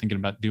companies are thinking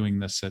about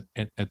doing this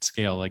at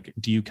scale? Like,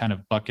 do you kind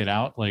of bucket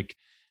out, like,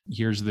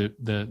 here's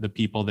the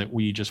people that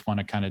we just want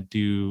to kind of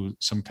do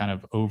some kind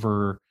of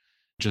over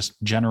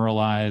just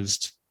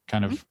generalized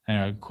kind of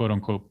quote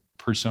unquote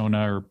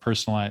persona or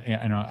personalized,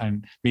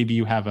 and maybe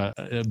you have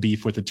a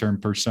beef with the term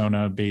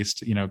persona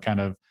based, kind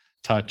of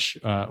touch,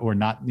 or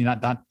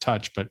not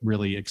touch, but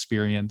really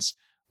experience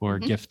or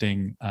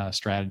gifting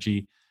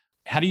strategy.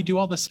 How do you do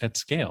all this at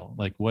scale?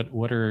 Like,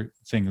 what are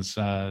things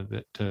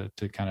that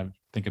to kind of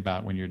think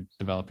about when you're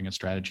developing a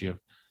strategy of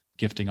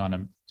gifting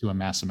to a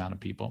mass amount of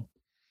people?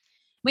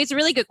 I mean, it's a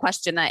really good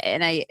question.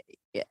 I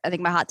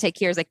think my hot take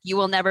here is like, you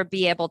will never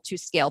be able to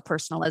scale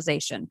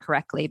personalization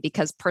correctly,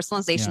 because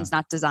personalization is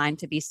not designed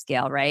to be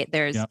scale, right?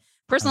 There's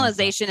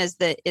personalization is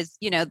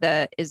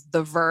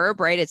the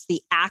verb, right? It's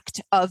the act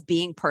of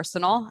being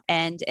personal.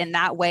 And in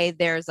that way,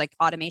 there's like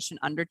automation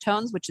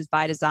undertones, which is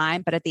by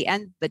design. But at the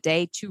end of the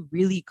day, to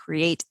really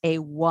create a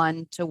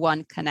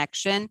one-to-one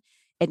connection,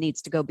 it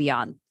needs to go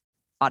beyond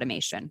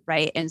automation,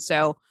 right? And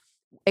so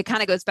it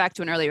kind of goes back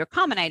to an earlier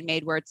comment I'd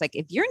made, where it's like,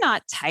 if you're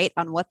not tight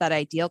on what that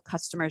ideal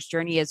customer's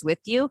journey is with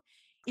you,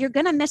 you're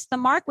going to miss the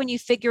mark when you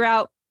figure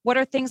out what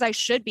are things I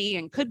should be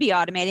and could be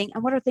automating,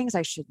 and what are things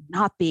I should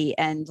not be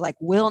and like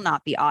will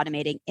not be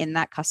automating in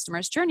that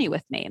customer's journey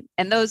with me.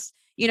 And those,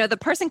 the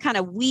person kind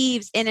of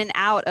weaves in and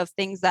out of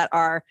things that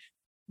are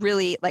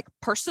really like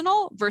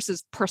personal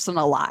versus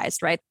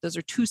personalized, right? Those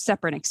are 2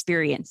 separate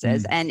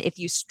experiences. And if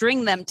you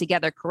string them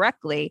together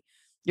correctly,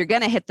 you're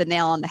going to hit the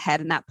nail on the head,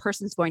 and that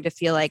person's going to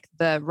feel like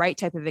the right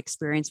type of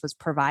experience was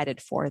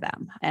provided for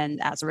them. And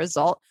as a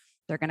result,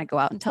 they're going to go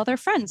out and tell their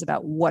friends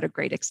about what a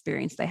great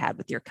experience they had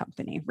with your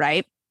company,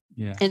 right?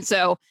 Yeah. And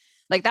so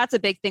like, that's a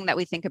big thing that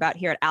we think about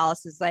here at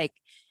Alice, is like,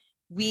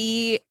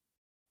 we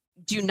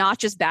do not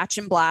just batch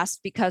and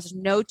blast, because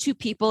no 2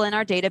 people in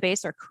our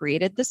database are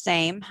created the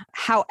same.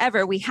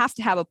 However, we have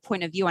to have a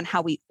point of view on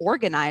how we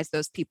organize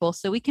those people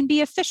so we can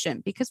be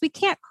efficient, because we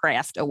can't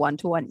craft a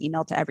one-to-one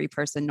email to every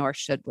person, nor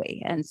should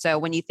we. And so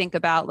when you think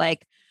about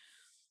like,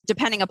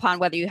 depending upon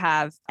whether you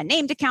have a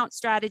named account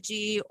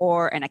strategy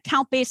or an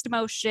account-based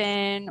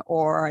motion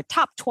or a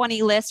top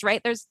 20 list,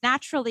 right? There's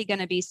naturally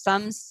going to be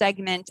some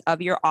segment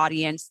of your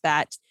audience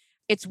that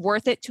it's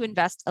worth it to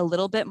invest a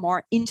little bit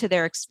more into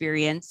their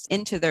experience,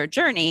 into their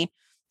journey.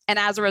 And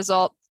as a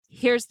result,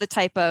 here's the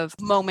type of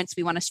moments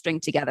we want to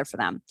string together for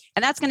them.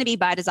 And that's going to be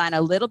by design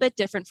a little bit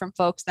different from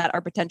folks that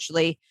are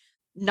potentially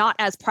not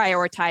as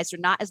prioritized or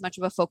not as much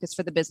of a focus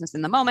for the business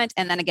in the moment.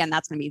 And then again,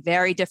 that's going to be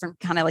very different,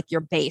 kind of like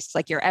your base,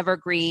 like your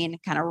evergreen,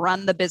 kind of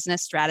run the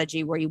business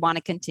strategy where you want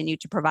to continue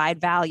to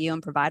provide value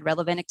and provide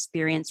relevant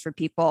experience for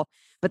people.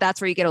 But that's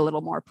where you get a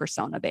little more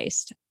persona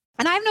based.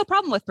 And I have no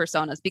problem with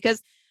personas,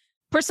 because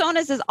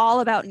personas is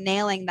all about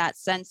nailing that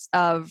sense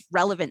of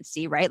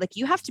relevancy, right? Like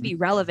you have to be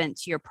relevant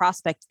to your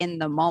prospect in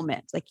the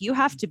moment. Like you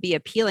have to be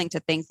appealing to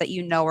things that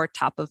you know are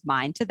top of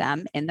mind to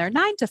them in their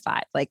 9 to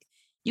 5. Like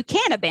you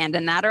can't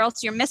abandon that, or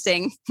else you're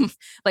missing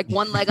like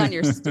one leg on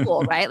your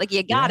stool, right? Like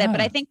you got it.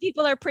 But I think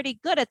people are pretty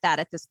good at that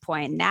at this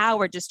point. Now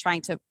we're just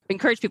trying to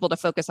encourage people to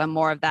focus on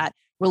more of that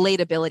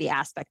relatability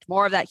aspect,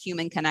 more of that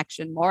human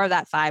connection, more of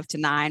that 5 to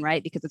 9,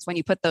 right? Because it's when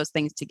you put those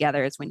things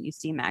together, it's when you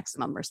see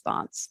maximum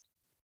response.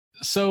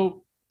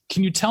 So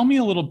can you tell me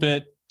a little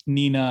bit,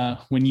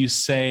 Nina, when you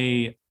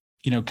say,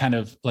 kind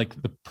of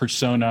like the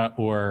persona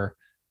or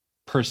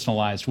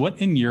personalized, what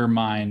in your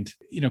mind,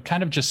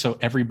 kind of just so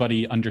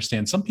everybody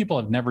understands, some people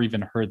have never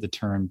even heard the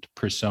term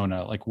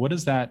persona. Like, what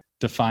does that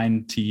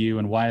define to you,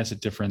 and why is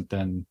it different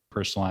than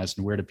personalized,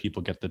 and where do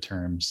people get the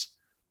terms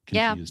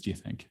confused, do you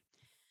think?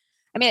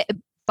 I mean,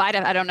 I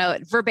don't know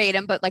it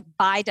verbatim, but like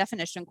by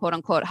definition, quote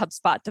unquote,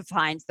 HubSpot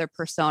defines their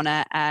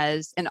persona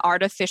as an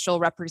artificial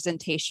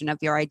representation of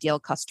your ideal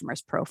customer's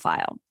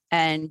profile.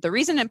 And the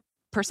reason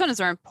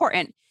personas are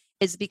important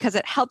is because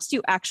it helps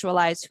you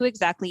actualize who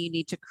exactly you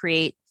need to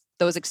create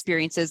those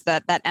experiences,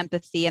 that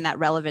empathy and that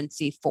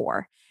relevancy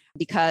for.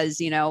 Because,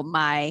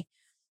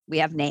 we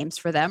have names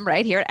for them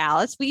right here at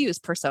Alice. We use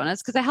personas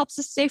because it helps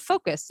us stay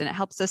focused, and it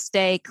helps us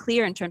stay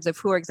clear in terms of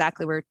who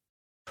exactly we're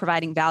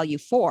providing value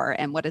for,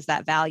 and what is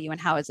that value,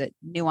 and how is it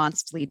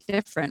nuancedly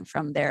different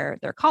from their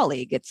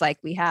colleague. It's like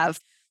we have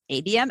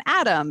ABM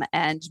Adam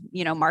and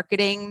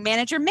marketing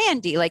manager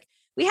Mandy. Like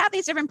we have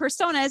these different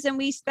personas, and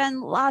we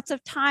spend lots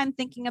of time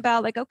thinking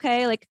about like,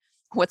 okay, like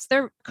what's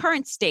their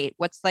current state?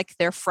 What's like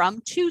their from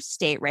to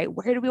state, right?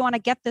 Where do we want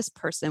to get this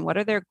person? What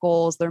are their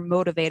goals, their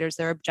motivators,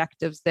 their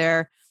objectives,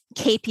 their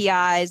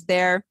KPIs,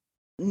 their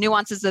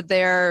nuances of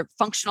their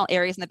functional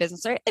areas in the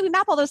business, right? We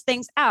map all those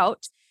things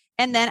out.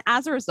 And then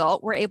as a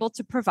result, we're able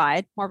to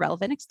provide more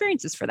relevant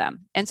experiences for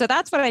them. And so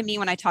that's what I mean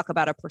when I talk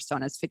about a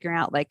persona, is figuring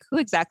out like who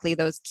exactly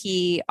those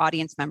key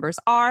audience members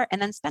are,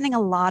 and then spending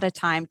a lot of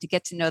time to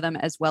get to know them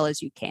as well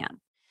as you can.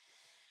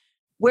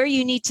 Where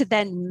you need to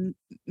then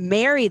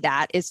marry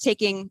that is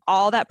taking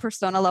all that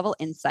persona level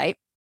insight,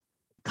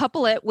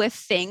 couple it with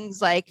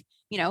things like,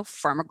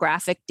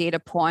 firmographic data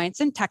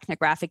points and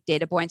technographic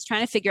data points,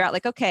 trying to figure out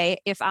like, okay,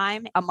 if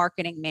I'm a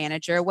marketing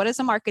manager, what does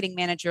a marketing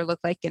manager look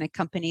like in a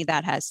company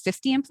that has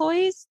 50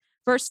 employees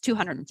versus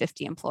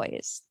 250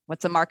 employees?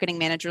 What's a marketing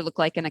manager look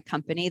like in a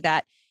company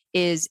that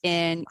is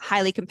in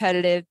highly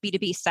competitive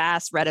B2B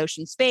SaaS red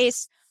ocean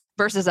space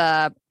versus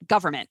a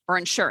government or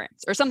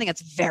insurance or something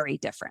that's very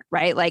different,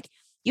 right? Like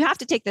you have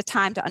to take the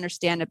time to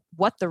understand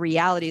what the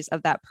realities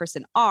of that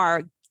person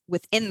are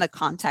within the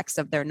context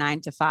of their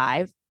 9 to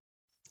 5.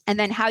 And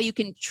then how you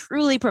can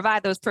truly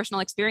provide those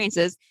personal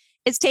experiences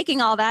is taking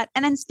all that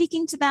and then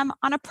speaking to them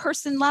on a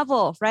person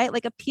level, right?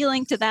 Like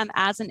appealing to them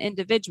as an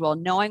individual,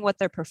 knowing what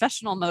their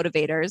professional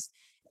motivators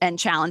and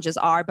challenges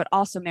are, but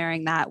also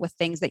marrying that with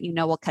things that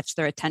will catch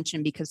their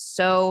attention, because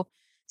so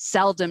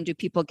seldom do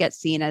people get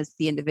seen as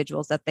the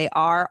individuals that they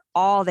are.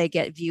 All they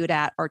get viewed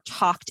at or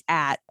talked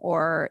at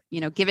or,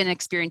 given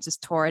experiences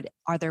toward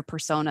are their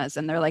personas.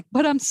 And they're like,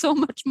 but I'm so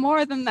much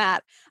more than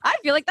that. I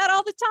feel like that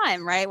all the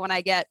time, right? When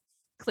I get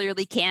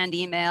clearly canned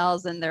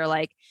emails and they're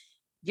like,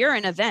 you're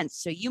in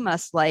events, so you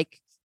must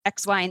like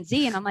X, Y, and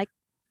Z. And I'm like,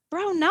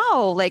 bro,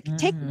 no, like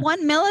take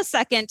 1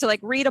 millisecond to like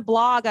read a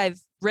blog I've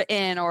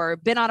written or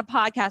been on a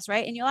podcast,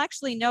 right? And you'll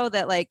actually know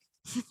that like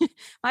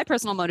my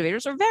personal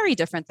motivators are very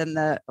different than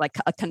a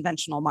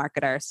conventional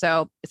marketer.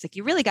 So it's like,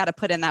 you really got to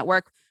put in that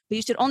work, but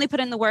you should only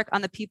put in the work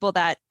on the people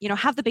that,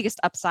 have the biggest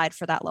upside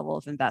for that level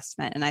of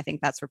investment. And I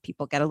think that's where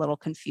people get a little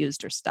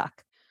confused or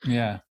stuck.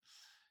 Yeah.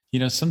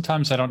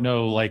 Sometimes I don't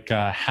know like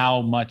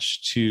how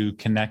much to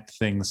connect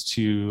things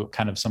to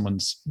kind of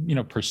someone's,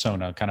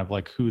 persona, kind of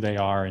like who they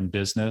are in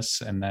business,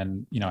 and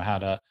then, how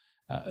to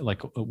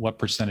like what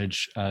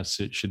percentage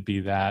should be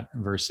that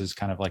versus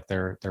kind of like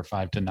their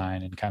 5 to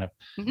 9, and kind of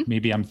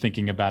maybe I'm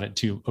thinking about it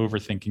too,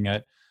 overthinking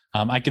it.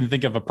 I can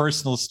think of a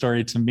personal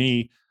story to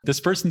me. This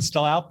person's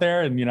still out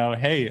there, and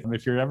hey,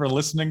 if you're ever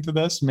listening to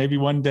this, maybe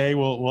one day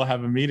we'll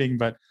have a meeting.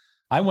 But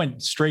I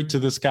went straight to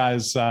this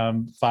guy's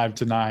 5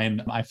 to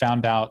 9. I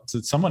found out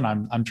that someone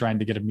I'm trying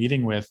to get a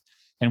meeting with,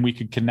 and we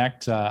could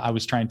connect. I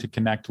was trying to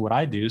connect what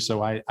I do.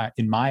 So I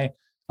in my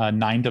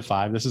 9 to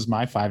 5, this is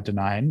my 5 to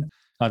 9,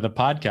 the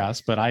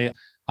podcast, but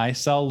I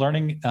sell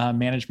learning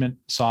management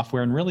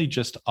software, and really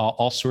just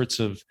all sorts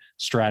of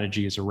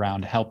strategies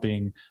around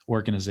helping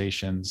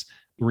organizations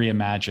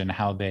reimagine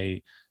how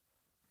they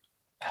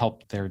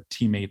help their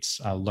teammates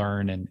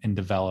learn and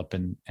develop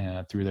and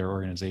through their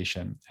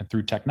organization and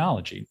through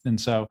technology. And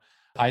so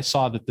I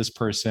saw that this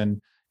person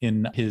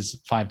in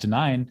his 5 to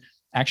 9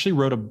 actually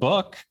wrote a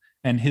book,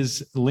 and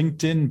his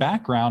LinkedIn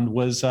background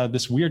was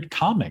this weird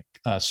comic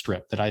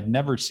strip that I'd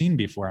never seen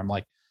before. I'm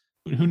like,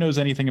 who knows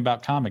anything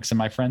about comics? And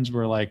my friends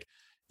were like,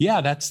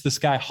 yeah, that's this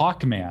guy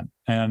Hawkman.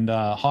 And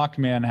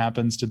Hawkman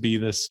happens to be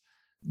this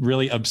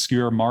really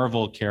obscure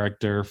Marvel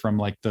character from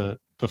like the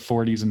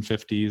 40s and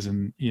 50s.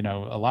 And,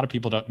 a lot of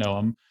people don't know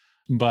him,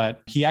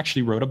 but he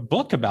actually wrote a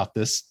book about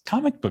this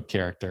comic book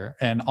character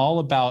and all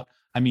about,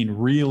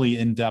 really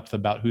in depth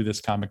about who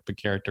this comic book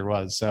character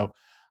was. So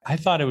I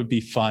thought it would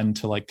be fun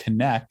to like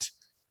connect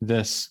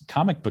this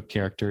comic book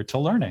character to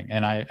learning.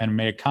 And I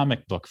made a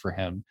comic book for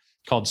him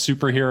called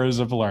Superheroes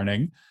of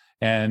Learning.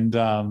 And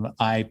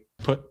I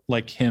put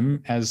like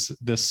him as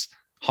this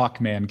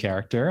Hawkman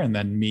character and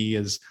then me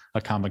as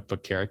a comic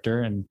book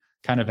character, and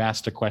kind of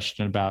asked a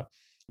question about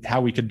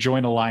how we could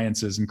join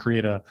alliances and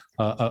create a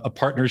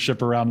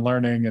partnership around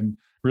learning and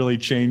really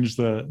change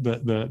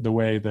the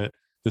way that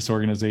this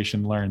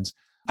organization learns.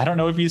 I don't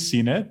know if he's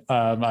seen it.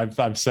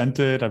 I've sent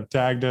it, I've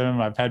tagged him,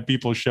 I've had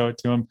people show it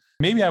to him.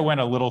 Maybe I went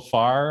a little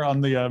far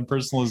on the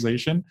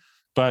personalization,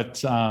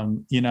 but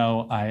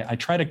I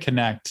try to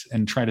connect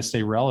and try to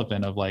stay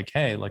relevant of like,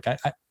 hey, like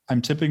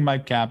I'm tipping my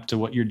cap to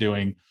what you're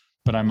doing,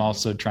 but I'm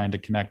also trying to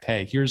connect.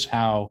 Hey, here's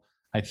how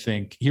I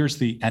think, here's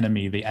the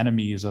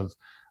enemies of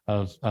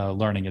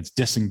learning. It's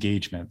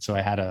disengagement. So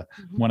I had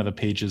one of the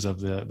pages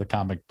of the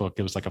comic book,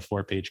 it was like a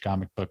 4-page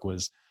comic book,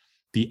 was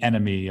the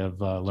enemy of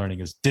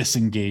learning is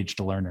disengaged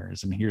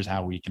learners. And here's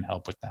how we can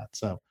help with that.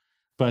 So,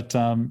 but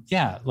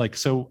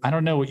so I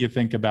don't know what you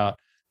think about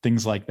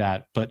things like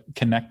that, but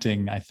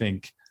connecting, I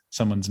think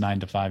someone's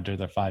 9 to 5 to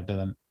their 5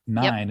 to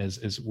 9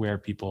 is where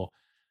people,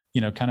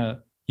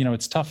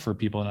 it's tough for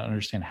people to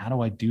understand, how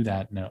do I do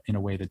that in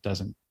a way that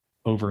doesn't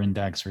over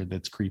index or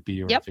that's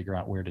creepy, or figure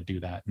out where to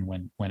do that and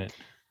when it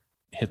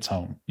hits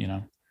home,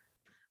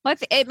 Well,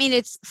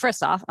 it's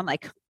first off,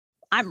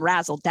 I'm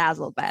razzle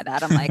dazzled by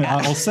that. I'm like,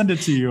 I'll send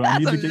it to you.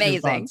 That's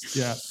amazing.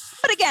 Yeah.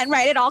 But again,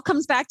 right, it all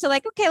comes back to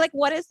like, okay, like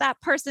what is that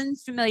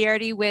person's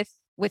familiarity with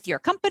your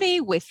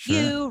company, with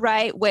you,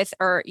 right?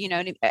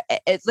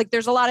 It's like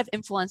there's a lot of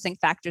influencing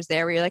factors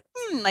there where you're like,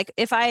 like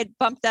if I had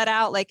bumped that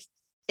out, like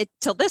it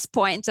till this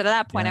point instead of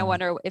that point, I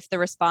wonder if the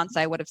response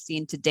I would have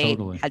seen to date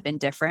had been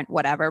different,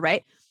 whatever,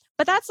 right?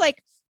 But that's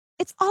like,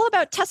 it's all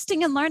about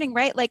testing and learning,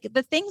 right? Like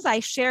the things I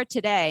share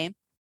today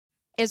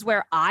is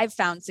where I've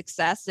found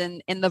success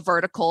in the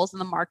verticals and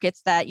the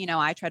markets that,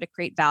 I try to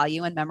create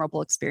value and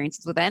memorable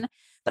experiences within.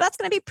 But that's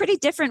going to be pretty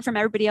different from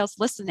everybody else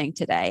listening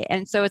today.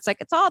 And so it's like,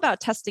 it's all about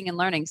testing and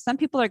learning. Some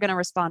people are going to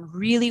respond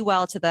really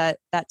well to that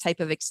type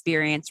of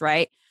experience,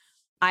 right?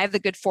 I have the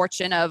good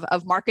fortune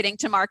of marketing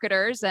to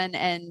marketers and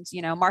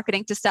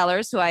marketing to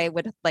sellers who I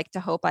would like to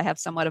hope I have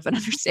somewhat of an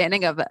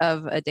understanding of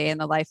a day in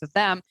the life of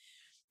them.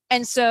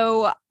 And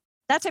so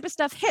that type of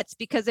stuff hits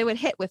because it would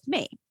hit with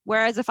me.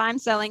 Whereas if I'm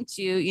selling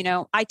to,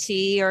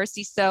 IT or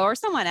CISO or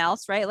someone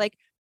else, right? Like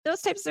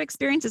those types of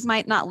experiences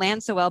might not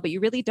land so well, but you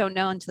really don't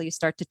know until you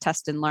start to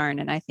test and learn.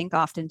 And I think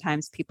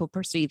oftentimes people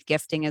perceive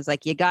gifting as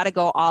like, you got to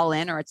go all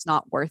in or it's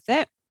not worth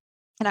it.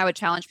 And I would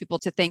challenge people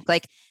to think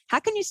like,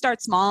 how can you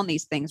start small in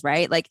these things,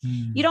 right? Like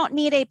you don't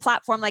need a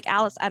platform like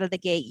Alice out of the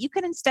gate. You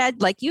can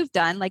instead, like you've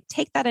done, like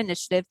take that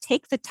initiative,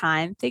 take the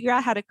time, figure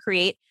out how to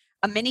create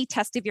a mini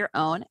test of your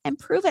own and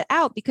prove it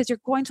out, because you're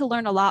going to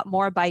learn a lot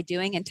more by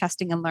doing and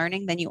testing and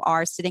learning than you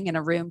are sitting in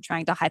a room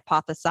trying to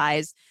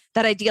hypothesize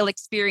that ideal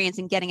experience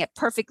and getting it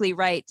perfectly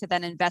right to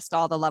then invest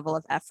all the level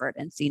of effort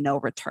and see no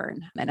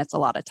return. And it's a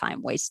lot of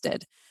time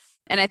wasted.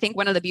 And I think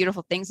one of the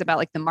beautiful things about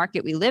like the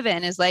market we live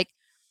in is like,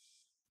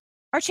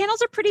 our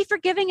channels are pretty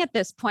forgiving at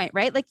this point,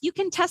 right? Like you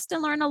can test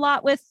and learn a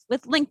lot with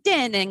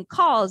LinkedIn and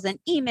calls and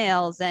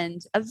emails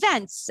and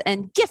events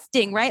and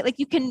gifting, right? Like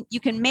you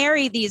can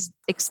marry these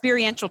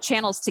experiential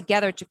channels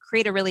together to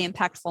create a really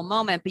impactful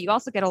moment, but you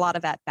also get a lot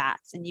of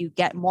at-bats and you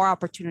get more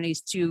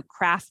opportunities to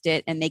craft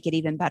it and make it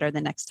even better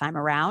the next time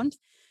around.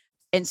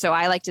 And so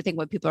I like to think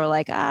when people are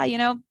like,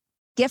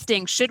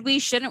 gifting, should we,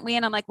 shouldn't we?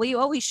 And I'm like, well, you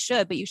always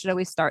should, but you should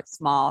always start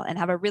small and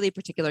have a really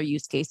particular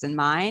use case in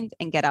mind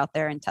and get out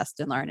there and test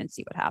and learn and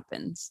see what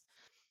happens.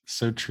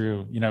 So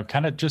true.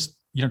 Kind of just,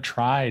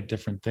 try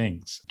different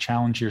things,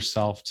 challenge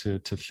yourself to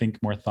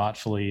think more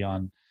thoughtfully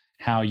on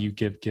how you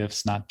give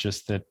gifts, not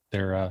just that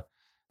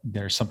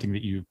they're something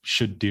that you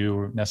should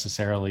do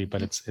necessarily,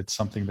 but it's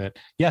something that,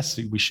 yes,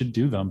 we should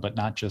do them, but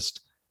not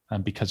just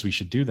because we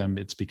should do them.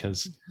 It's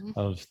because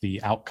of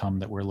the outcome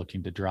that we're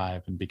looking to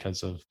drive and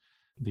because of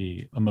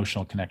the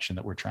emotional connection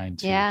that we're trying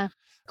to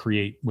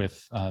create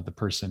with the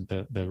person,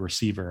 the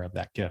receiver of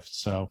that gift.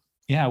 So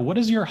what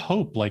is your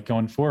hope like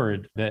going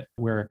forward, that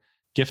where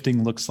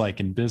gifting looks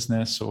like in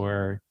business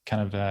or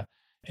kind of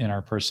in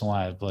our personal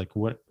life? Like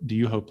what do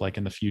you hope like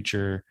in the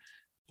future,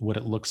 what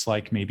it looks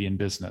like maybe in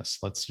business?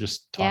 Let's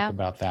just talk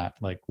about that.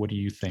 Like, what do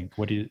you think?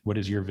 What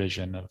is your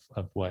vision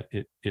of what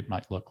it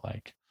might look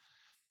like?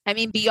 I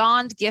mean,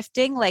 beyond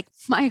gifting, like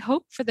my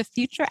hope for the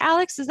future,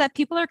 Alex, is that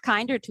people are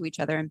kinder to each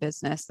other in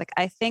business. Like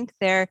I think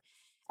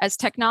as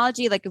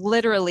technology, like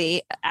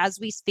literally as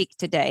we speak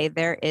today,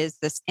 there is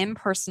this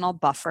impersonal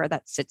buffer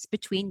that sits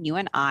between you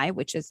and I,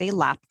 which is a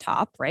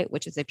laptop, right?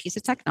 Which is a piece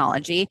of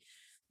technology.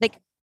 Like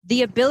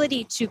the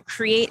ability to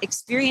create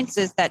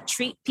experiences that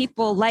treat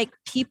people like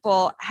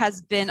people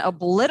has been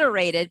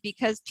obliterated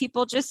because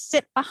people just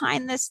sit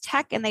behind this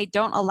tech and they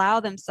don't allow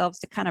themselves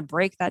to kind of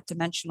break that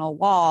dimensional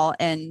wall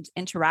and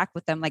interact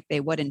with them like they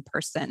would in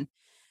person.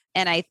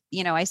 And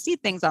I see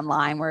things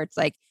online where it's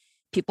like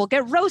people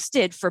get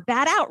roasted for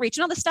bad outreach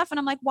and all this stuff. And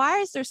I'm like, why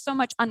is there so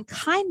much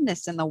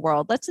unkindness in the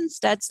world? Let's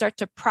instead start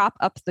to prop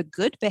up the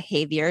good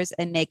behaviors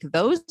and make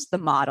those the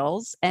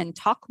models and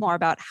talk more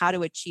about how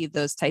to achieve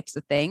those types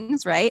of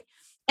things, right?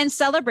 And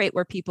celebrate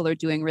where people are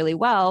doing really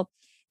well.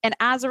 And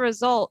as a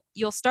result,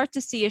 you'll start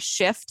to see a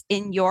shift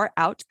in your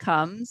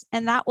outcomes,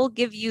 and that will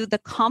give you the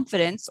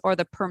confidence or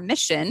the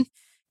permission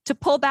to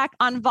pull back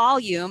on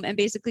volume and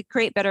basically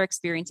create better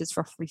experiences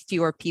for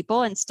fewer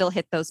people and still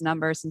hit those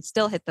numbers and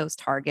still hit those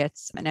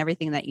targets and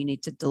everything that you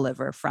need to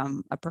deliver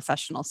from a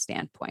professional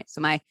standpoint. So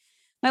my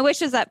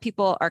wish is that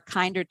people are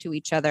kinder to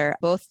each other,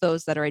 both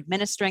those that are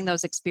administering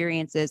those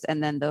experiences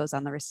and then those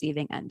on the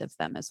receiving end of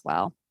them as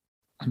well.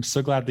 I'm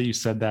so glad that you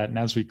said that. And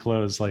as we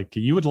close, like,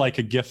 you would like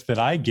a gift that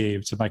I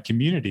gave to my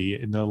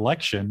community in the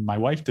election. My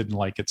wife didn't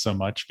like it so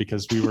much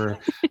because we were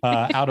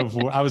I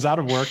was out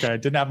of work. I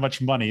didn't have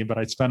much money, but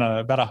I spent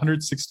about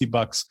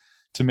 $160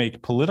 to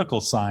make political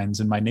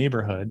signs in my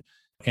neighborhood.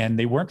 And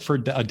they weren't for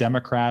a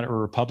Democrat or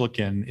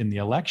Republican in the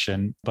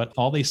election, but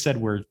all they said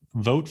were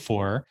vote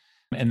for.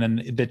 And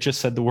then that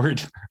just said the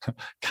word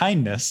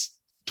kindness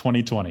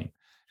 2020.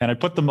 And I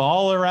put them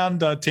all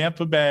around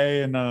Tampa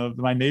Bay and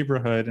my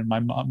neighborhood. And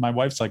my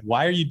wife's like,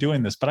 "Why are you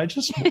doing this?" But I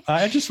just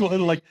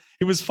like,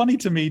 it was funny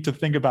to me to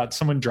think about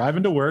someone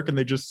driving to work and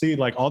they just see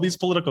like all these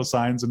political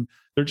signs and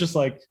they're just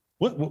like,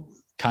 "What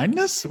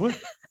kindness? What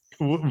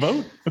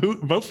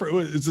vote for?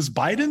 Is this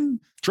Biden?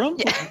 Trump?"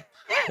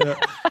 Yeah.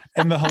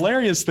 And the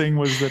hilarious thing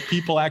was that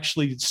people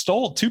actually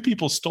two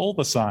people stole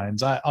the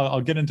signs. I'll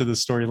get into this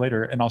story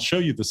later and I'll show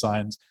you the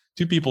signs.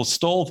 Two people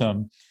stole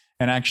them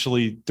and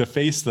actually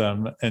defaced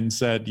them and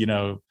said,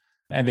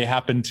 and they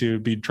happened to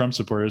be Trump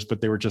supporters, but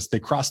they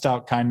crossed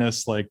out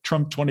kindness, like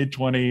Trump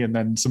 2020, and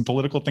then some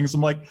political things.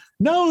 I'm like,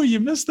 no, you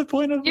missed the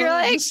point of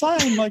the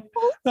sign. Like,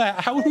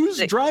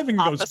 who's driving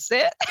those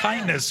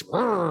kindness?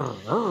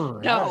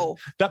 No,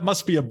 that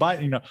must be a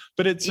Biden,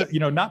 but it's,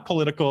 not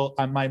political.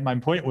 My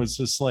point was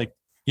just like,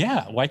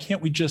 yeah, why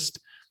can't we just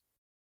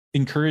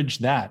encourage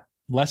that?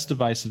 Less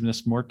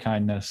divisiveness, more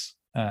kindness.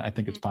 I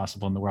think it's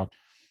possible in the world.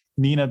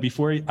 Nina,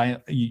 before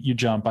you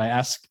jump, I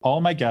ask all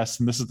my guests,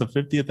 and this is the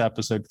 50th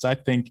episode, because I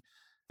think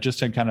just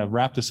to kind of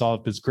wrap this all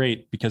up is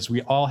great, because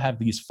we all have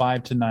these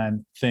 5 to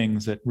 9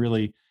 things that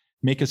really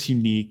make us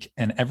unique.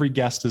 And every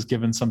guest is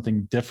given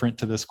something different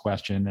to this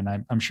question.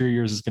 And I'm sure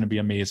yours is going to be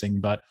amazing.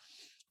 But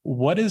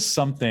what is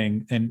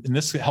something, and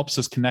this helps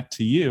us connect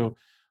to you,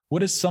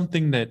 what is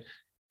something that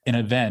an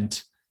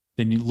event,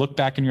 then you look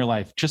back in your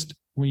life, just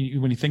when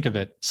you think of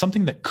it,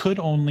 something that could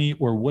only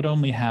or would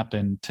only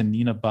happen to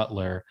Nina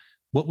Butler?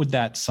 What would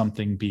that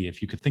something be?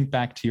 If you could think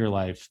back to your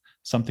life,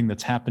 something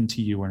that's happened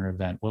to you in an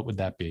event, what would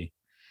that be?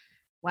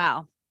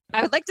 Wow.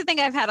 I would like to think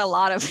I've had a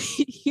lot of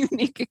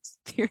unique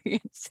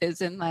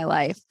experiences in my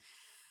life.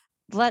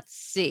 Let's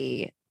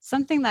see.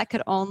 Something that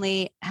could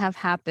only have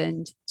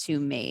happened to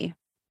me.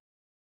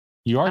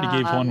 You already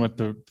gave one with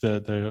the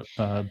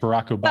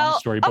Barack Obama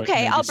story, but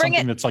okay, I'll bring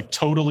something that's like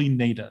totally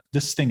Nina.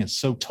 This thing is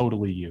so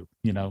totally you,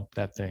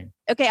 that thing.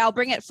 Okay, I'll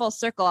bring it full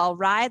circle. I'll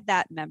ride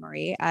that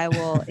memory. I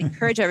will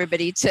encourage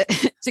everybody to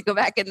go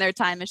back in their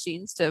time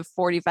machines to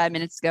 45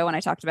 minutes ago when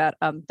I talked about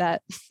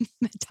that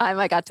the time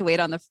I got to wait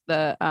on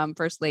the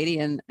first lady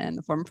and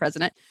the former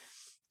president.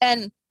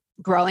 And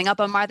growing up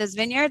on Martha's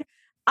Vineyard,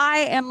 I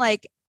am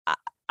like,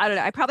 I don't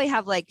know, I probably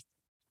have like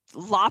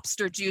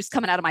lobster juice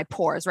coming out of my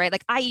pores, right?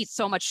 Like, I eat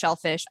so much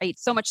shellfish, I eat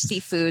so much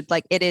seafood.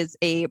 Like, it is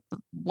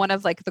one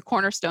of like the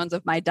cornerstones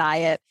of my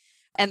diet.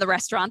 And the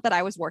restaurant that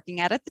I was working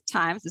at the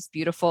time is this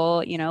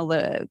beautiful,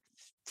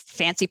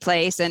 fancy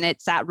place. And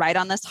it sat right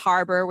on this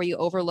harbor where you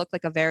overlook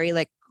like a very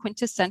like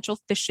quintessential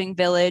fishing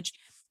village.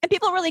 And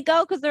people really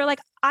go because they're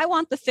like, I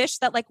want the fish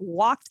that like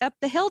walked up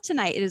the hill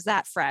tonight. It is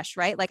that fresh,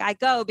 right? Like, I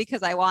go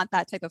because I want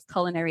that type of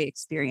culinary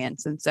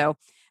experience. And so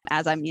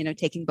as I'm,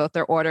 taking both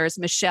their orders,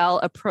 Michelle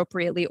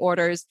appropriately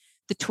orders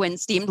the twin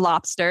steamed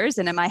lobsters.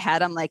 And in my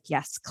head, I'm like,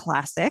 yes,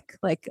 classic.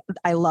 Like,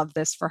 I love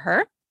this for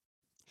her.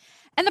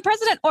 And the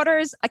president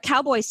orders a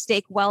cowboy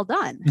steak well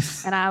done.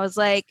 And I was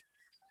like,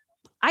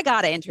 I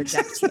got to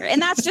interject here.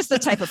 And that's just the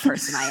type of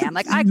person I am.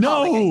 Like, I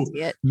call it, I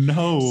see it.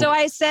 No. So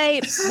I say,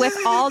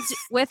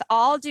 with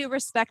all due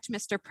respect,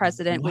 Mr.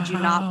 President, would you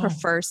not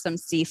prefer some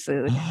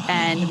seafood?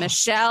 And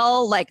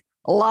Michelle like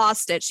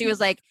lost it. She was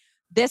like,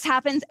 this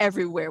happens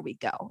everywhere we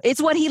go.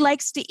 It's what he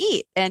likes to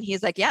eat. And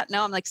he's like, yeah,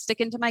 no, I'm like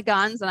sticking to my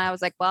guns. And I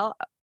was like, well,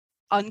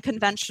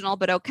 unconventional,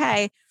 but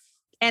okay.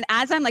 And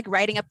as I'm like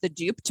writing up the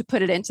dupe to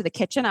put it into the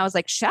kitchen, I was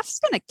like, chef's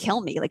going to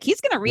kill me. Like, he's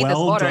going to read this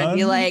order and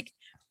be like,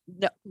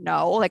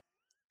 no, like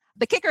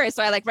the kicker is,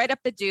 so I like write up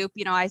the dupe,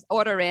 I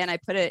order in, I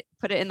put it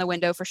in the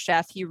window for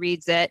chef. He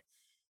reads it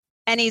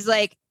and he's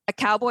like, a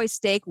cowboy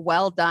steak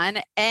well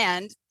done.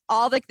 And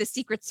all like the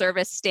Secret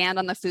Service stand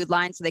on the food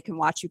line so they can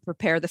watch you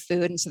prepare the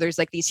food. And so there's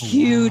like these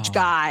huge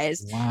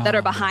guys that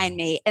are behind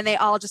me, and they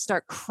all just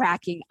start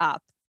cracking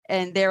up.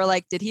 And they were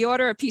like, did he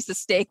order a piece of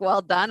steak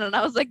well done? And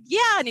I was like,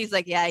 yeah. And he's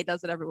like, yeah, he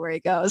does it everywhere he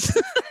goes.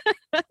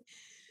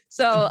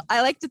 So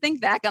I like to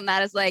think back on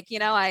that as like,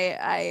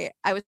 I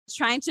was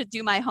trying to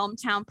do my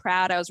hometown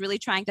proud. I was really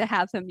trying to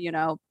have him,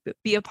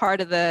 be a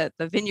part of the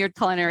vineyard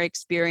culinary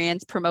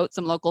experience, promote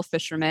some local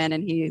fishermen,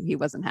 and he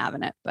wasn't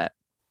having it. But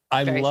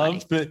I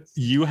love that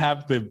you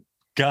have the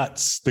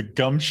guts, the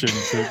gumption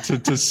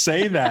to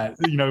say that,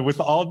 with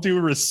all due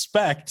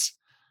respect,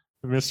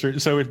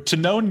 Mr. So to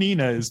know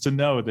Nina is to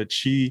know that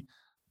she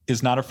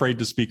is not afraid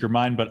to speak her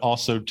mind, but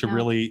also to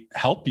really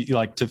help you,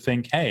 like to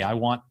think, hey, I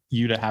want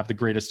you to have the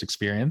greatest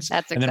experience.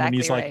 That's and then when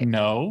he's like,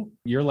 no,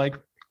 you're like,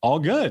 all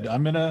good.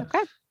 I'm going to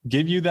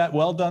give you that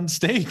well done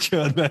steak.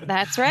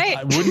 That's right.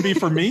 It wouldn't be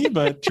for me,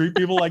 but treat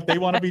people like they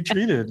want to be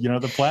treated.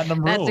 The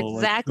platinum rule.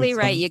 That's exactly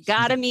right. You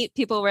got to meet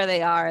people where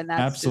they are. And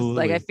that's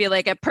absolutely. Just like, I feel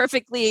like it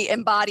perfectly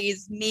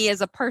embodies me as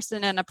a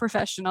person and a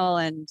professional.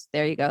 And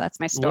there you go. That's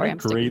my story.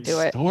 What a great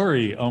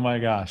story. Oh my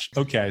gosh.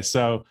 Okay.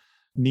 So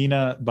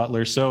Nina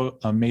Butler, so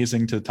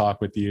amazing to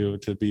talk with you,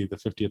 to be the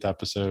 50th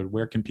episode.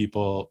 Where can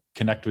people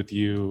connect with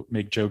you,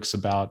 make jokes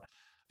about,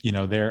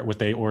 what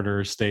they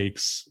order,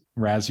 steaks,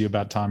 razz you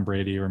about Tom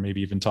Brady, or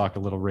maybe even talk a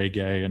little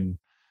reggae in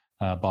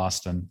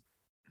Boston?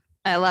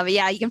 I love it.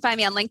 Yeah, you can find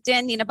me on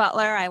LinkedIn, Nina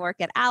Butler. I work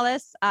at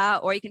Alice,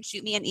 or you can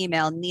shoot me an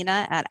email,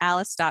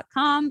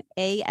 nina@alice.com,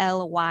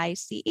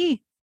 ALYCE.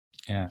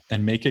 Yeah.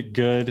 And make it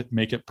good,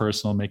 make it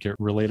personal, make it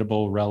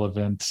relatable,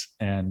 relevant.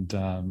 And,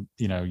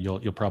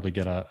 you'll probably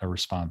get a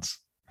response.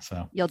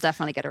 So you'll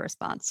definitely get a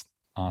response.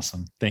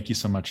 Awesome. Thank you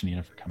so much,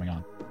 Nina, for coming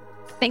on.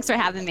 Thanks for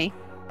having me.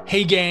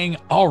 Hey gang.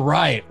 All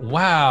right.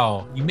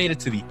 Wow. You made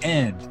it to the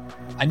end.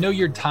 I know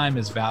your time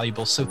is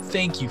valuable, so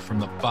thank you from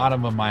the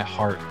bottom of my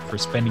heart for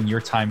spending your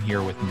time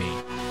here with me.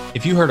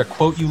 If you heard a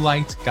quote you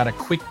liked, got a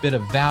quick bit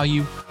of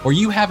value, or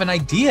you have an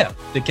idea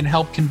that can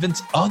help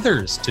convince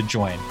others to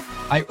join,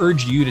 I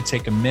urge you to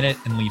take a minute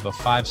and leave a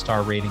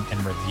 5-star rating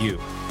and review.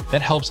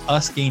 That helps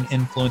us gain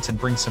influence and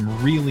bring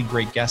some really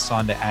great guests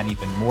on to add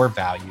even more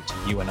value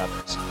to you and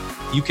others.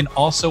 You can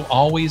also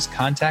always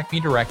contact me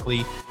directly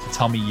to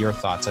tell me your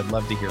thoughts. I'd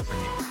love to hear from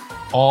you.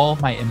 All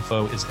my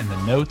info is in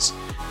the notes.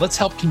 Let's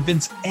help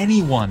convince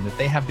anyone that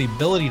they have the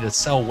ability to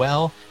sell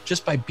well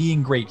just by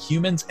being great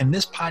humans. And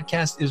this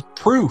podcast is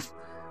proof.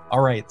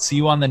 All right, see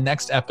you on the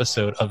next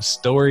episode of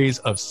Stories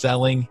of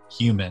Selling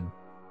Human.